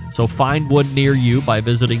 So find one near you by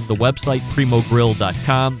visiting the website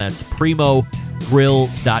primogrill.com. That's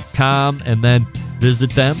primogrill.com. And then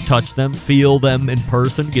visit them, touch them, feel them in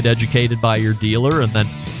person, get educated by your dealer, and then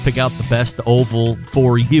pick out the best oval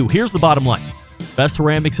for you. Here's the bottom line. Best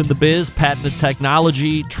ceramics in the biz, patented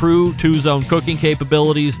technology, true two-zone cooking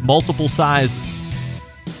capabilities, multiple sizes.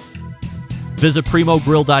 Visit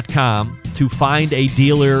primogrill.com to find a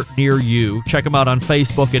dealer near you. Check them out on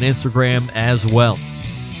Facebook and Instagram as well.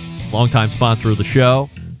 Longtime sponsor of the show.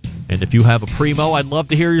 And if you have a Primo, I'd love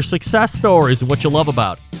to hear your success stories and what you love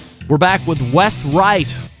about it. We're back with Wes Wright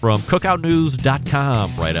from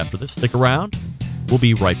cookoutnews.com right after this. Stick around. We'll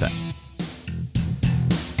be right back.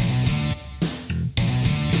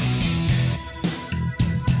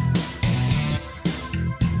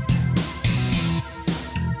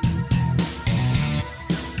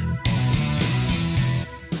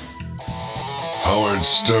 Howard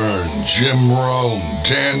Stern, Jim Rome,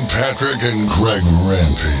 Dan Patrick, and Greg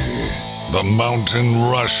Rampey. The Mountain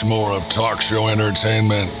Rushmore of talk show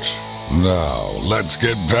entertainment. Now, let's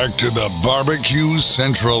get back to the Barbecue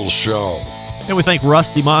Central Show. And we thank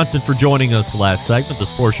Rusty Monson for joining us last segment.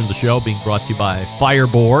 This portion of the show being brought to you by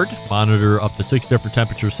Fireboard. Monitor up to 6 different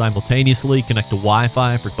temperatures simultaneously. Connect to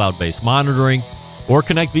Wi-Fi for cloud-based monitoring. Or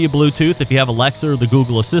connect via Bluetooth. If you have Alexa or the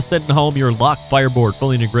Google Assistant in home, you're in luck. Fireboard,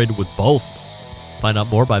 fully integrated with both. Find out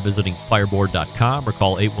more by visiting fireboard.com or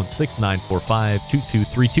call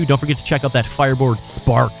 816-945-2232. Don't forget to check out that Fireboard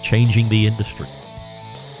Spark, changing the industry.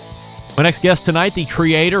 My next guest tonight, the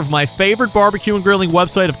creator of my favorite barbecue and grilling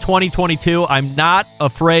website of 2022. I'm not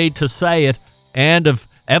afraid to say it, and of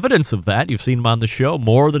evidence of that, you've seen him on the show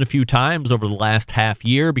more than a few times over the last half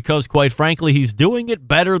year because, quite frankly, he's doing it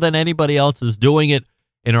better than anybody else is doing it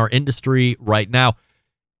in our industry right now.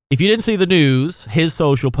 If you didn't see the news, his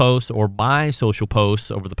social posts or my social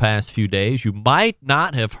posts over the past few days, you might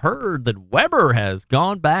not have heard that Weber has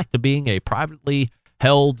gone back to being a privately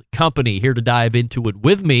held company. Here to dive into it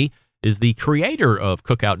with me is the creator of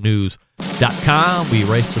cookoutnews.com. We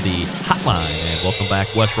race to the hotline and welcome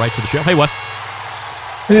back Wes Wright to the show. Hey, Wes.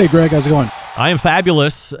 Hey, Greg. How's it going? I am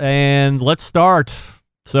fabulous, and let's start.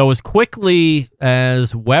 So as quickly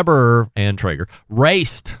as Weber and Traeger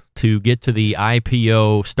raced to get to the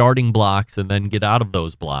IPO starting blocks and then get out of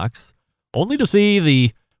those blocks, only to see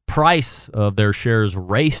the price of their shares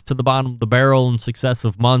race to the bottom of the barrel in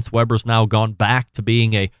successive months, Weber's now gone back to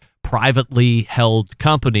being a privately held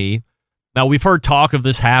company. Now, we've heard talk of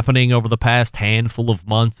this happening over the past handful of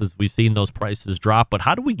months as we've seen those prices drop, but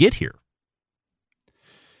how do we get here?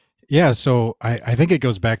 Yeah, so I think it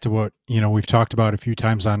goes back to what, we've talked about a few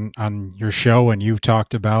times on your show and you've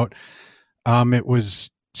talked about. It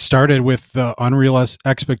was started with the unrealistic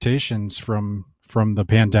expectations from the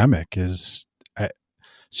pandemic. Is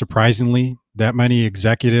surprisingly that many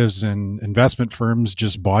executives and investment firms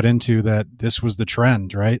just bought into that this was the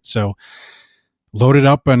trend, right? So loaded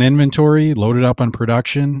up on inventory, loaded up on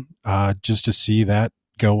production, just to see that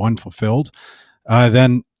go unfulfilled.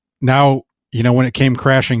 Then now when it came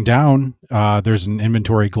crashing down, there's an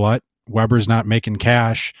inventory glut. Weber's not making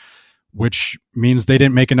cash, which means they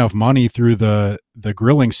didn't make enough money through the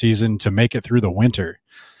grilling season to make it through the winter.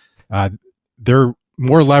 They're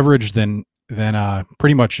more leveraged than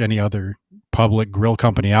pretty much any other public grill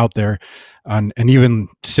company out there. And even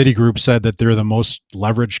Citigroup said that they're the most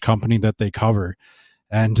leveraged company that they cover.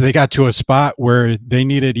 And they got to a spot where they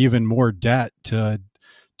needed even more debt to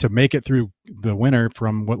make it through the winter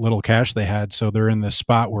from what little cash they had. So they're in this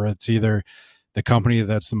spot where it's either the company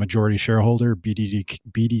that's the majority shareholder,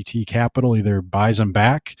 BDT Capital, either buys them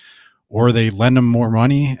back or they lend them more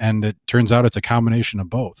money. And it turns out it's a combination of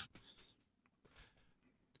both.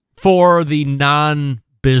 For the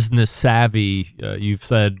non-business savvy, you've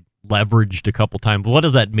said leveraged a couple times. What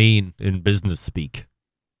does that mean in business speak?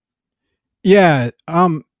 Yeah,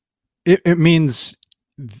 it means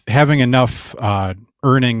having enough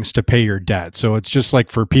earnings to pay your debt. So it's just like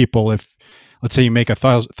for people, if let's say you make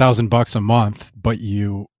 $1,000 a month, but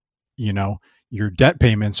your debt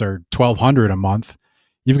payments are $1,200 a month,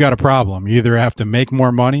 you've got a problem. You either have to make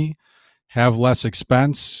more money, have less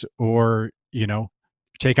expense, or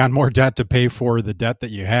take on more debt to pay for the debt that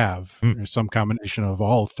you have, or some combination of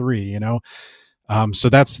all three. So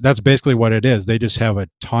that's basically what it is. They just have a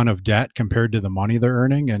ton of debt compared to the money they're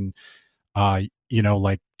earning. And,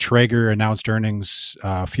 like Traeger announced earnings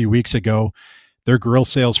a few weeks ago, their grill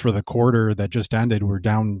sales for the quarter that just ended were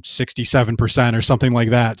down 67% or something like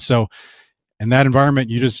that. So in that environment,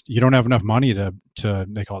 you don't have enough money to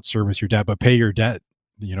they call it service your debt, but pay your debt,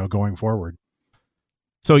 going forward.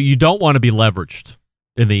 So you don't want to be leveraged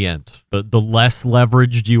in the end. The less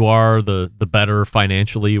leveraged you are, the better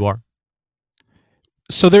financially you are.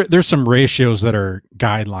 So there's some ratios that are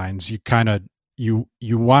guidelines.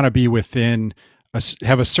 You want to be within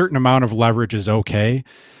have a certain amount of leverage is okay.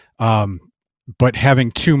 But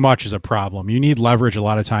having too much is a problem. You need leverage a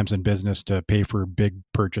lot of times in business to pay for big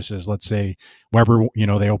purchases. Let's say Weber,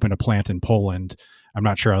 they opened a plant in Poland. I'm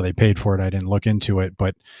not sure how they paid for it. I didn't look into it,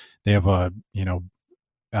 but they have I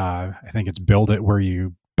think it's build it where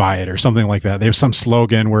you buy it or something like that. They have some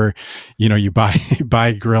slogan where, you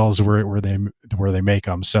buy grills where they make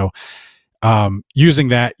them. So, using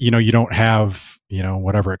that, you don't have,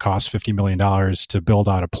 whatever it costs, $50 million to build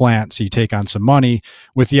out a plant. So you take on some money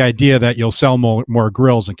with the idea that you'll sell more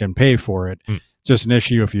grills and can pay for it. It's just an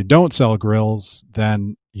issue. If you don't sell grills,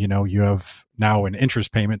 then, you have now an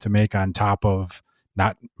interest payment to make on top of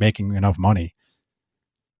not making enough money.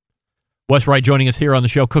 Wes Wright joining us here on the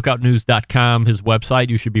show, cookoutnews.com, his website.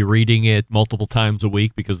 You should be reading it multiple times a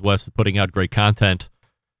week because Wes is putting out great content.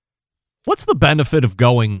 What's the benefit of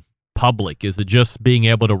going public? Is it just being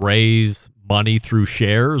able to raise money through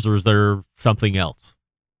shares, or is there something else?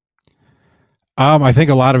 I think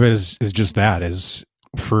a lot of it is just that, is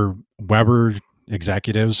for Weber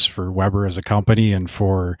executives, for Weber as a company, and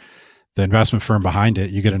for the investment firm behind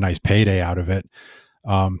it, you get a nice payday out of it.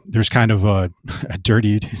 There's kind of a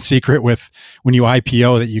dirty secret with when you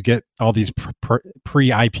IPO that you get all these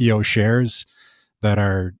pre-IPO shares that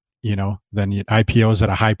are, then IPOs at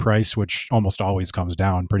a high price, which almost always comes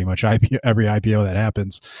down pretty much every IPO that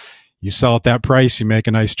happens. You sell at that price, you make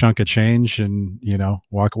a nice chunk of change and,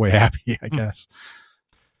 walk away happy, I guess.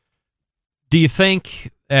 Do you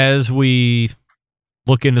think as we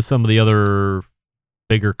look into some of the other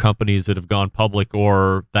bigger companies that have gone public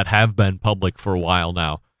or that have been public for a while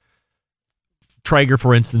now, Traeger,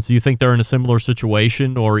 for instance, do you think they're in a similar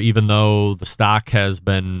situation, or even though the stock has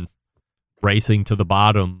been racing to the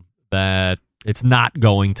bottom, that it's not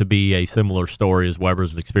going to be a similar story as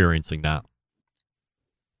Weber's experiencing now?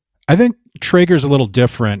 I think Traeger's a little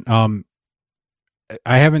different. I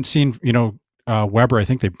haven't seen, Weber, I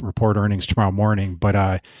think they report earnings tomorrow morning,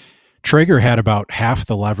 but Traeger had about half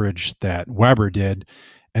the leverage that Weber did,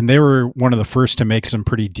 and they were one of the first to make some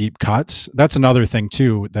pretty deep cuts. That's another thing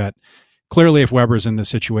too, that clearly if Weber's in this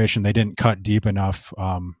situation, they didn't cut deep enough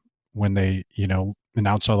when they,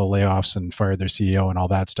 announced all the layoffs and fired their CEO and all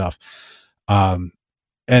that stuff.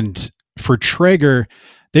 And for Traeger,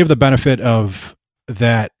 they have the benefit of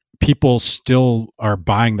that people still are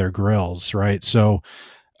buying their grills, right? So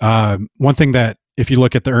one thing that, if you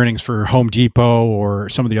look at the earnings for Home Depot or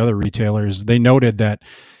some of the other retailers, they noted that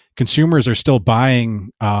consumers are still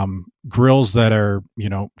buying grills that are,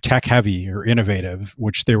 tech heavy or innovative,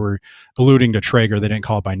 which they were alluding to Traeger. They didn't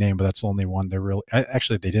call it by name, but that's the only one they're really,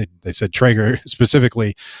 actually they did. They said Traeger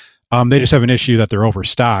specifically. They just have an issue that they're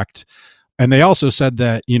overstocked. And they also said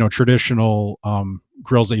that, traditional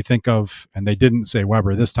grills that you think of, and they didn't say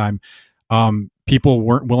Weber this time, people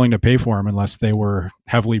weren't willing to pay for them unless they were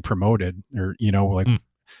heavily promoted or,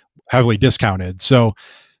 heavily discounted. So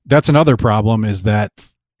that's another problem, is that,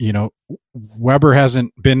 you know, Weber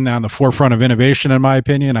hasn't been on the forefront of innovation, in my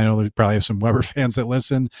opinion. I know there's probably some Weber fans that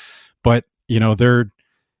listen, but, you know,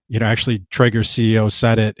 actually Traeger's CEO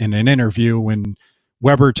said it in an interview. When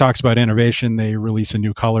Weber talks about innovation, they release a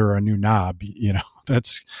new color or a new knob. You know,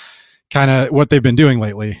 that's kind of what they've been doing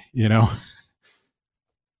lately, you know.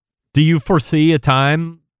 Do you foresee a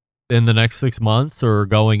time in the next 6 months or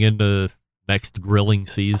going into next grilling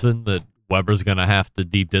season that Weber's going to have to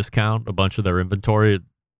deep discount a bunch of their inventory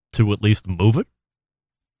to at least move it?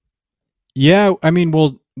 Yeah, I mean,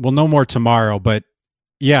 we'll know more tomorrow, but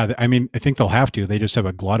yeah, I mean, I think they'll have to. They just have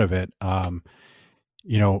a glut of it.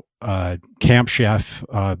 You know, Camp Chef,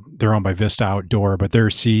 they're owned by Vista Outdoor, but their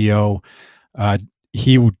CEO,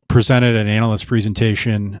 he presented an analyst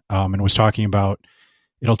presentation and was talking about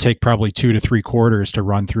it'll take probably 2 to 3 quarters to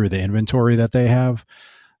run through the inventory that they have.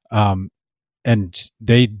 And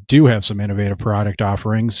they do have some innovative product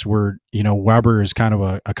offerings where, you know, Weber is kind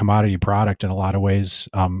of a commodity product in a lot of ways,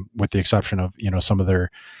 with the exception of, you know, some of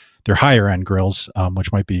their higher end grills,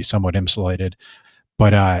 which might be somewhat insulated.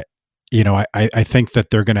 But, you know, I think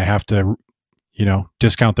that they're going to have to, you know,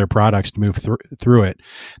 discount their products to move through it.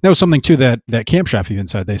 That was something too that Camp Chef even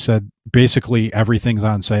said. They said basically everything's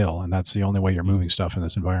on sale, and that's the only way you're moving stuff in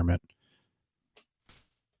this environment.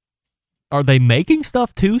 Are they making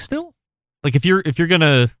stuff too still? Like if you're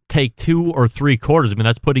gonna take 2 or 3 quarters, I mean,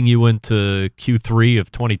 that's putting you into Q3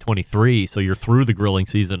 of 2023, so you're through the grilling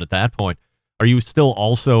season at that point. Are you still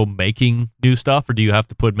also making new stuff, or do you have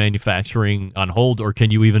to put manufacturing on hold, or can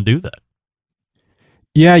you even do that?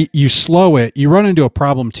 Yeah, you slow it. You run into a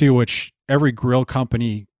problem too, which every grill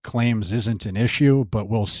company claims isn't an issue, but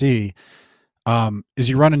we'll see. Is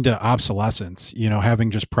you run into obsolescence. You know, having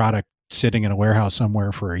just product sitting in a warehouse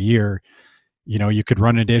somewhere for a year. You know, you could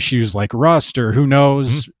run into issues like rust or who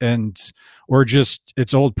knows, or just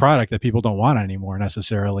it's old product that people don't want anymore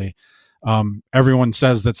necessarily. Everyone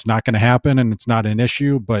says that's not going to happen and it's not an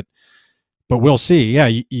issue, but we'll see. Yeah,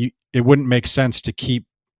 it wouldn't make sense to keep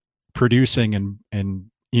producing and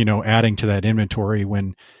you know, adding to that inventory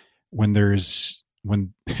when the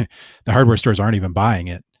hardware stores aren't even buying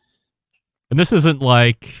it. And this isn't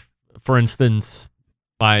like, for instance,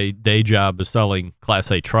 my day job is selling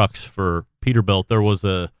Class A trucks for Peterbilt. There was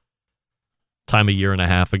a time a year and a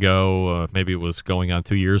half ago, maybe it was going on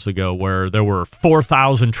 2 years ago, where there were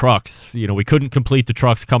 4,000 trucks. You know, we couldn't complete the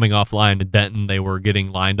trucks coming offline in Denton. They were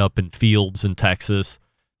getting lined up in fields in Texas.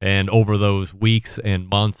 And over those weeks and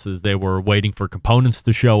months, as they were waiting for components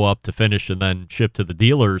to show up to finish and then ship to the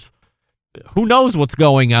dealers, who knows what's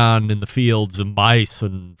going on in the fields, and mice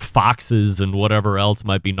and foxes and whatever else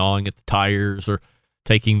might be gnawing at the tires or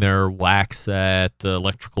taking their whacks at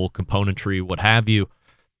electrical componentry, what have you.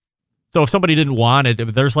 So if somebody didn't want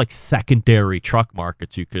it, there's like secondary truck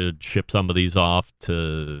markets. You could ship some of these off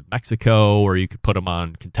to Mexico, or you could put them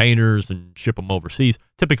on containers and ship them overseas.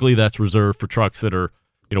 Typically that's reserved for trucks that are,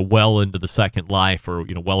 you know, well into the second life, or,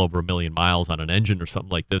 you know, well over 1 million miles on an engine or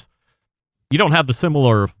something like this. You don't have the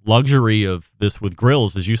similar luxury of this with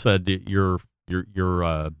grills. As you said, you're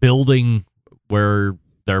building where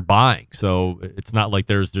they're buying. So it's not like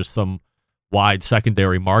there's just some wide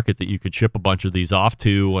secondary market that you could ship a bunch of these off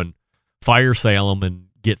to and fire sale them and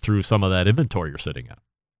get through some of that inventory you're sitting on.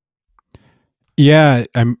 Yeah,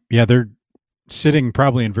 they're sitting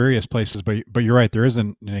probably in various places, but you're right. There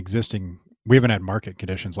isn't an existing. We haven't had market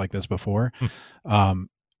conditions like this before.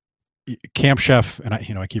 Camp Chef, and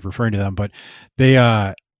I keep referring to them, but they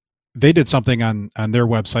did something on their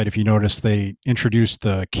website. If you notice, they introduced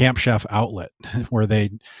the Camp Chef outlet where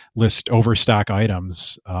they list overstock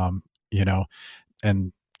items, you know,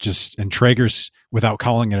 and Traeger's, without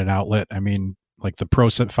calling it an outlet. I mean, like the Pro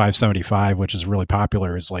Set 575, which is really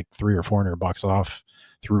popular, is like $300 or $400 off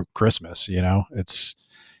through Christmas. You know,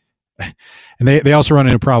 and they also run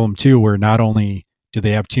into a problem too, where not only do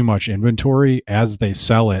they have too much inventory, as they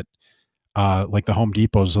sell it, like the Home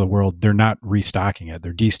Depots of the world, they're not restocking it.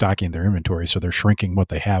 They're destocking their inventory. So they're shrinking what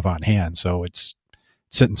they have on hand. So it's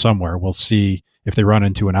sitting somewhere. We'll see if they run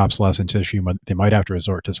into an obsolescence issue. They might have to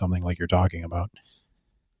resort to something like you're talking about.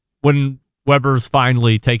 When Weber's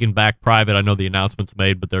finally taken back private, I know the announcement's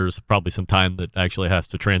made, but there's probably some time that actually has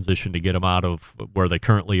to transition to get them out of where they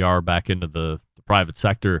currently are back into the private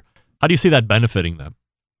sector. How do you see that benefiting them?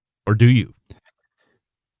 Or do you?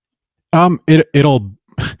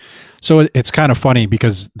 It's kind of funny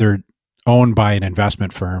because they're owned by an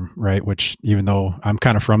investment firm, right? Which, even though I'm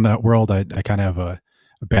kind of from that world, I kind of have a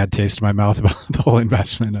bad taste in my mouth about the whole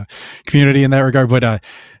investment community in that regard. But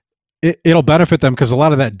it'll benefit them because a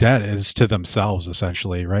lot of that debt is to themselves,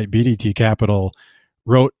 essentially, right? BDT Capital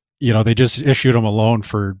wrote, they just issued them a loan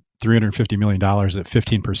for $350 million at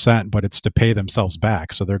 15%, but it's to pay themselves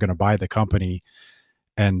back. So they're going to buy the company,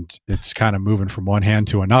 and it's kind of moving from one hand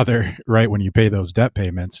to another, right? When you pay those debt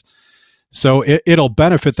payments. So it'll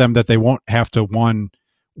benefit them that they won't have to,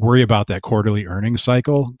 worry about that quarterly earnings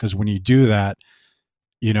cycle. Because when you do that,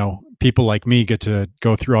 people like me get to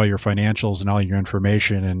go through all your financials and all your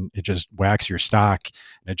information, and it just whacks your stock,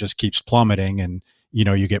 and it just keeps plummeting. And,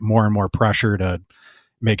 you get more and more pressure to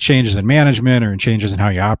make changes in management or in changes in how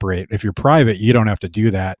you operate. If you're private, you don't have to do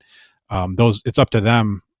that. It's up to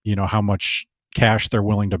them, how much cash they're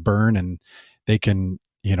willing to burn, and they can,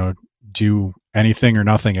 do anything or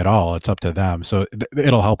nothing at all. It's up to them. So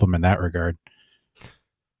it'll help them in that regard.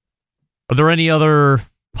 Are there any other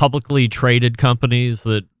publicly traded companies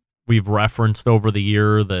that we've referenced over the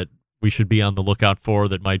year that we should be on the lookout for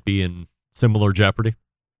that might be in similar jeopardy?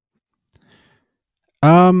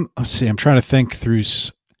 Let's see. I'm trying to think through.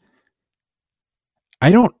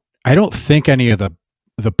 I don't think any of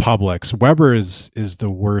the publics. Weber is the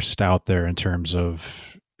worst out there in terms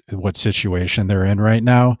of what situation they're in right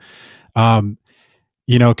now.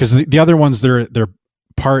 Because the other ones, they're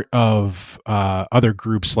part of other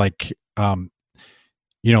groups like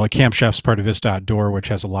like Camp Chef's part of Vista Outdoor, which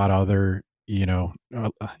has a lot of other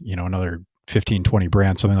another 15, 20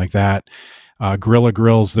 brands, something like that. Gorilla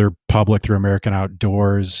Grills, they're public through American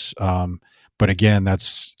Outdoors. But again,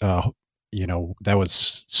 that's, that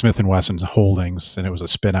was Smith & Wesson Holdings, and it was a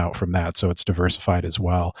spin out from that. So it's diversified as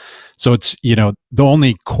well. So it's, the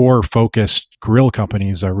only core focused grill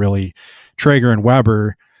companies are really Traeger and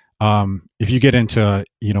Weber. If you get into, a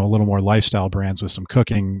little more lifestyle brands with some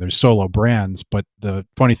cooking, there's solo brands. But the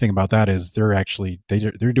funny thing about that is they're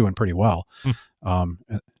doing pretty well.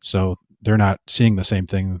 So they're not seeing the same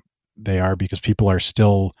thing they are, because people are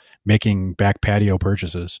still making back patio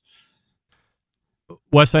purchases.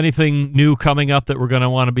 Wes, anything new coming up that we're going to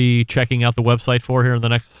want to be checking out the website for here in the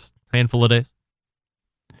next handful of days?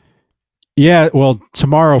 Yeah, well,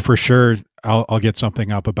 tomorrow for sure, I'll get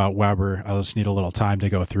something up about Weber. I'll just need a little time to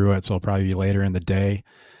go through it, so it'll probably be later in the day.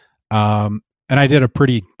 And I did a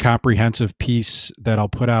pretty comprehensive piece that I'll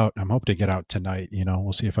put out. I'm hoping to get out tonight.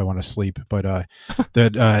 We'll see if I want to sleep, but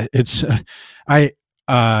it's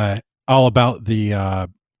all about the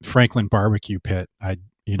Franklin barbecue pit. I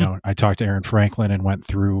talked to Aaron Franklin and went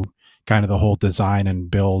through kind of the whole design and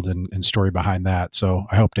build and story behind that. So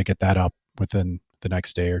I hope to get that up within the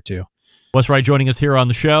next day or two. Wes Wright joining us here on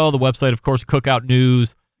the show. The website, of course,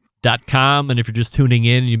 cookoutnews.com. And if you're just tuning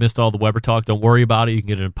in and you missed all the Weber talk, don't worry about it. You can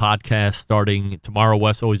get it in a podcast starting tomorrow.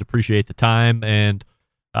 Wes, always appreciate the time. And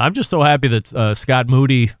I'm just so happy that Scott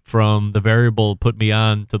Moody from The Variable put me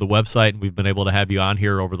on to the website, and we've been able to have you on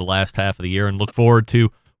here over the last half of the year, and look forward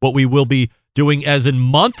to what we will be doing as in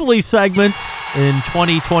monthly segments in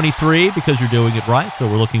 2023, because you're doing it right. So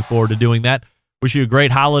we're looking forward to doing that. Wish you a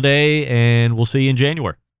great holiday, and we'll see you in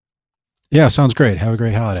January. Yeah, sounds great. Have a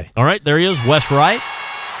great holiday. All right, there he is, Wes Wright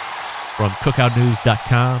from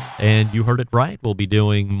cookoutnews.com. And you heard it right. We'll be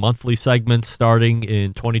doing monthly segments starting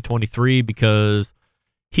in 2023, because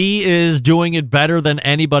he is doing it better than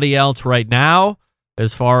anybody else right now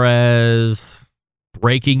as far as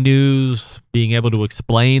breaking news, being able to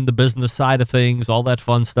explain the business side of things, all that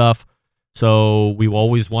fun stuff. So we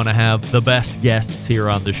always want to have the best guests here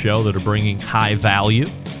on the show that are bringing high value.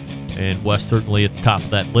 And Wes certainly at the top of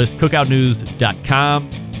that list. Cookoutnews.com.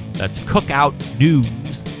 That's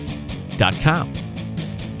cookoutnews.com.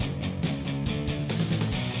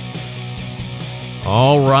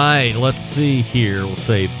 All right, let's see here. We'll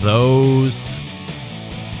save those.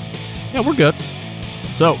 Yeah, we're good.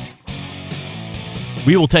 So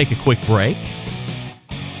we will take a quick break.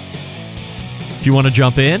 If you want to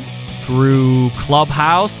jump in through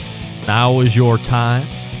Clubhouse, now is your time.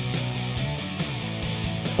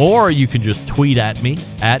 Or you can just tweet at me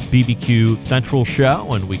at BBQ Central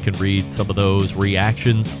Show, and we can read some of those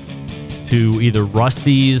reactions to either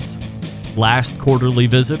Rusty's last quarterly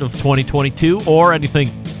visit of 2022 or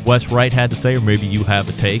anything Wes Wright had to say, or maybe you have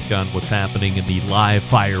a take on what's happening in the live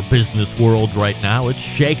fire business world right now. It's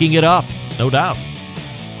shaking it up, no doubt.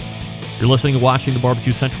 You're listening and watching the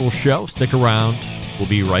BBQ Central Show. Stick around. We'll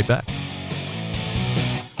be right back.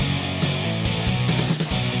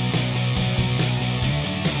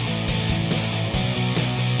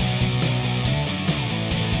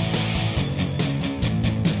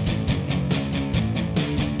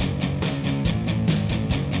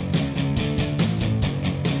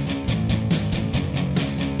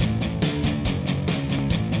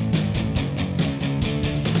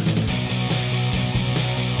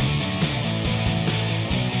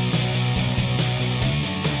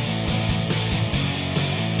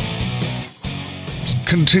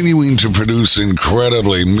 continuing to produce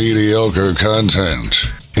incredibly mediocre content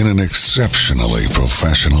in an exceptionally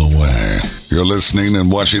professional way. You're listening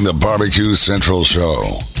and watching the Barbecue Central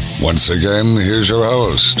Show. Once again, here's your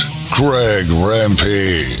host, Greg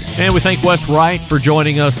Rempe. And we thank Wes Wright for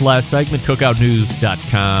joining us last segment.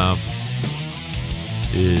 Cookoutnews.com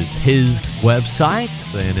is his website.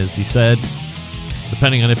 And as he said,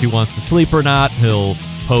 depending on if he wants to sleep or not, he'll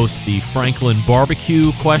post the Franklin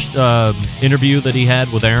barbecue interview that he had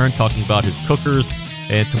with Aaron talking about his cookers.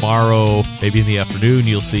 And tomorrow, maybe in the afternoon,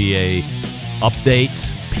 you'll see a update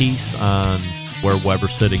piece on where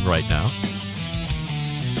Weber's sitting right now.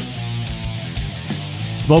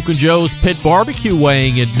 Smokin' Joe's Pit Barbecue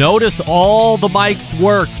weighing in. Notice all the mics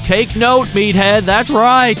work. Take note, Meathead. That's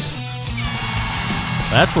right.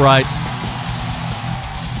 That's right.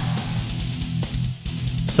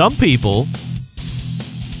 Some people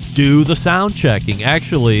do the sound checking.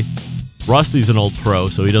 Actually, Rusty's an old pro,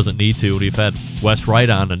 so he doesn't need to. We've had Wes Wright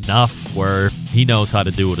on enough where he knows how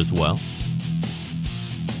to do it as well.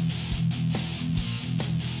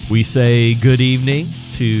 We say good evening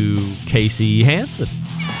to Casey Hansen.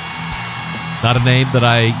 Not a name that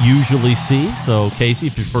I usually see, so Casey,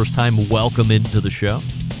 if it's your first time, welcome into the show.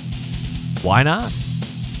 Why not?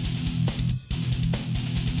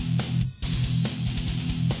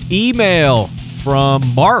 Email from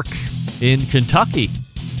Mark in Kentucky.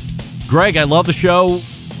 Greg, I love the show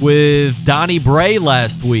with Donnie Bray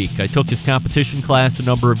last week. I took his competition class a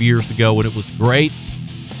number of years ago, and it was great.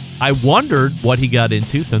 I wondered what he got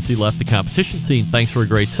into since he left the competition scene. Thanks for a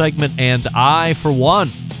great segment, and I, for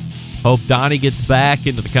one, hope Donnie gets back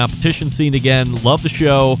into the competition scene again. Love the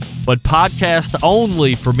show, but podcast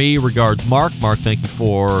only for me. Regards, Mark. Mark, thank you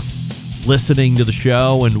for listening to the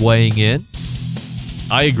show and weighing in.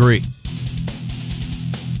 I agree.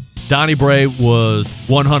 Donnie Bray was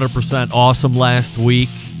 100% awesome last week.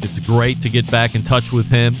 It's great to get back in touch with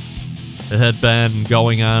him. It had been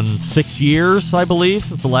going on 6 years, I believe,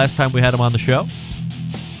 since the last time we had him on the show.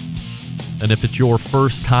 And if it's your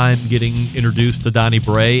first time getting introduced to Donnie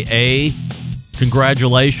Bray,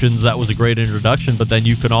 congratulations, that was a great introduction, but then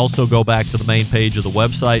you can also go back to the main page of the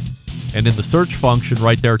website, and in the search function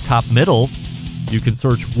right there, top middle, you can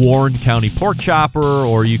search Warren County Pork Chopper,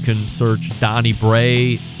 or you can search Donnie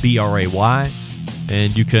Bray, B-R-A-Y,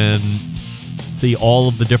 and you can see all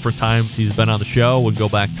of the different times he's been on the show and go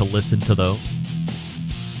back to listen to those.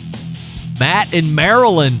 Matt in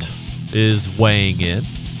Maryland is weighing in.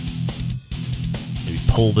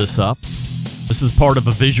 Pull this up. This is part of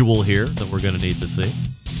a visual here that we're going to need to see.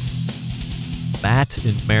 Matt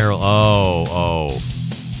in Maryland. Oh.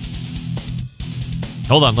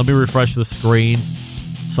 Hold on, let me refresh the screen.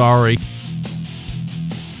 Sorry.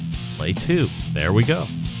 Play 2. There we go.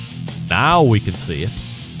 Now we can see it.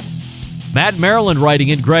 Matt in Maryland writing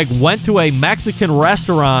in, Greg went to a Mexican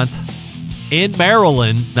restaurant in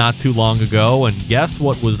Maryland not too long ago, and guess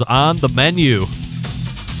what was on the menu?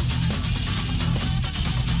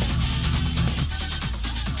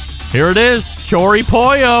 Here it is, Chori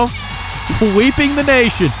Pollo, sweeping the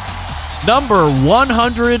nation. Number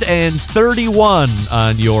 131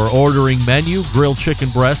 on your ordering menu, grilled chicken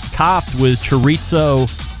breast topped with chorizo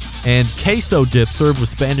and queso dip served with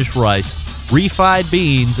Spanish rice, refried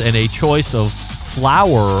beans, and a choice of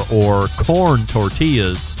flour or corn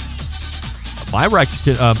tortillas. My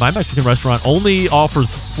Mexican restaurant only offers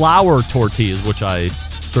flour tortillas, which I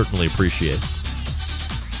certainly appreciate.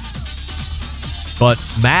 But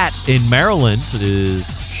Matt in Maryland is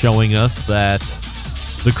showing us that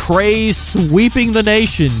the craze sweeping the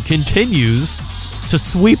nation continues to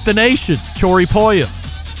sweep the nation. Chori Pollo.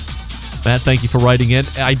 Matt, thank you for writing in.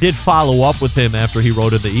 I did follow up with him after he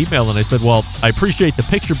wrote in the email, and I said, well, I appreciate the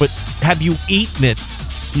picture, but have you eaten it?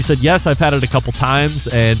 He said, yes, I've had it a couple times,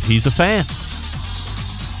 and he's a fan.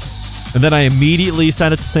 And then I immediately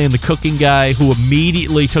sent it to Sam, the cooking guy, who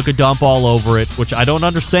immediately took a dump all over it, which I don't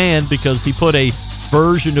understand because he put a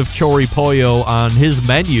version of Chori Pollo on his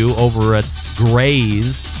menu over at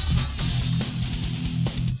Gray's.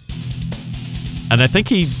 And I think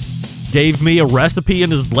he gave me a recipe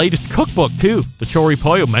in his latest cookbook, too. The Chori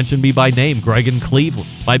Pollo mentioned me by name, Greg in Cleveland.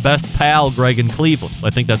 My best pal, Greg in Cleveland. I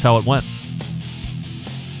think that's how it went.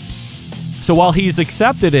 So while he's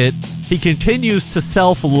accepted it, he continues to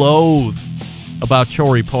self-loathe about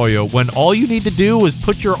Chori Pollo when all you need to do is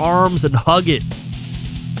put your arms and hug it.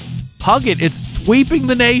 Hug it. It's sweeping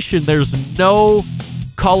the nation. There's no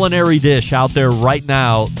culinary dish out there right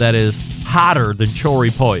now that is hotter than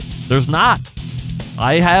Chori Pollo. There's not.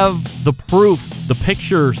 I have the proof, the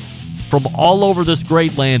pictures from all over this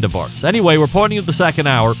great land of ours. Anyway, we're pointing at the second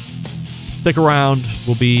hour. Stick around.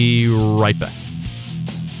 We'll be right back.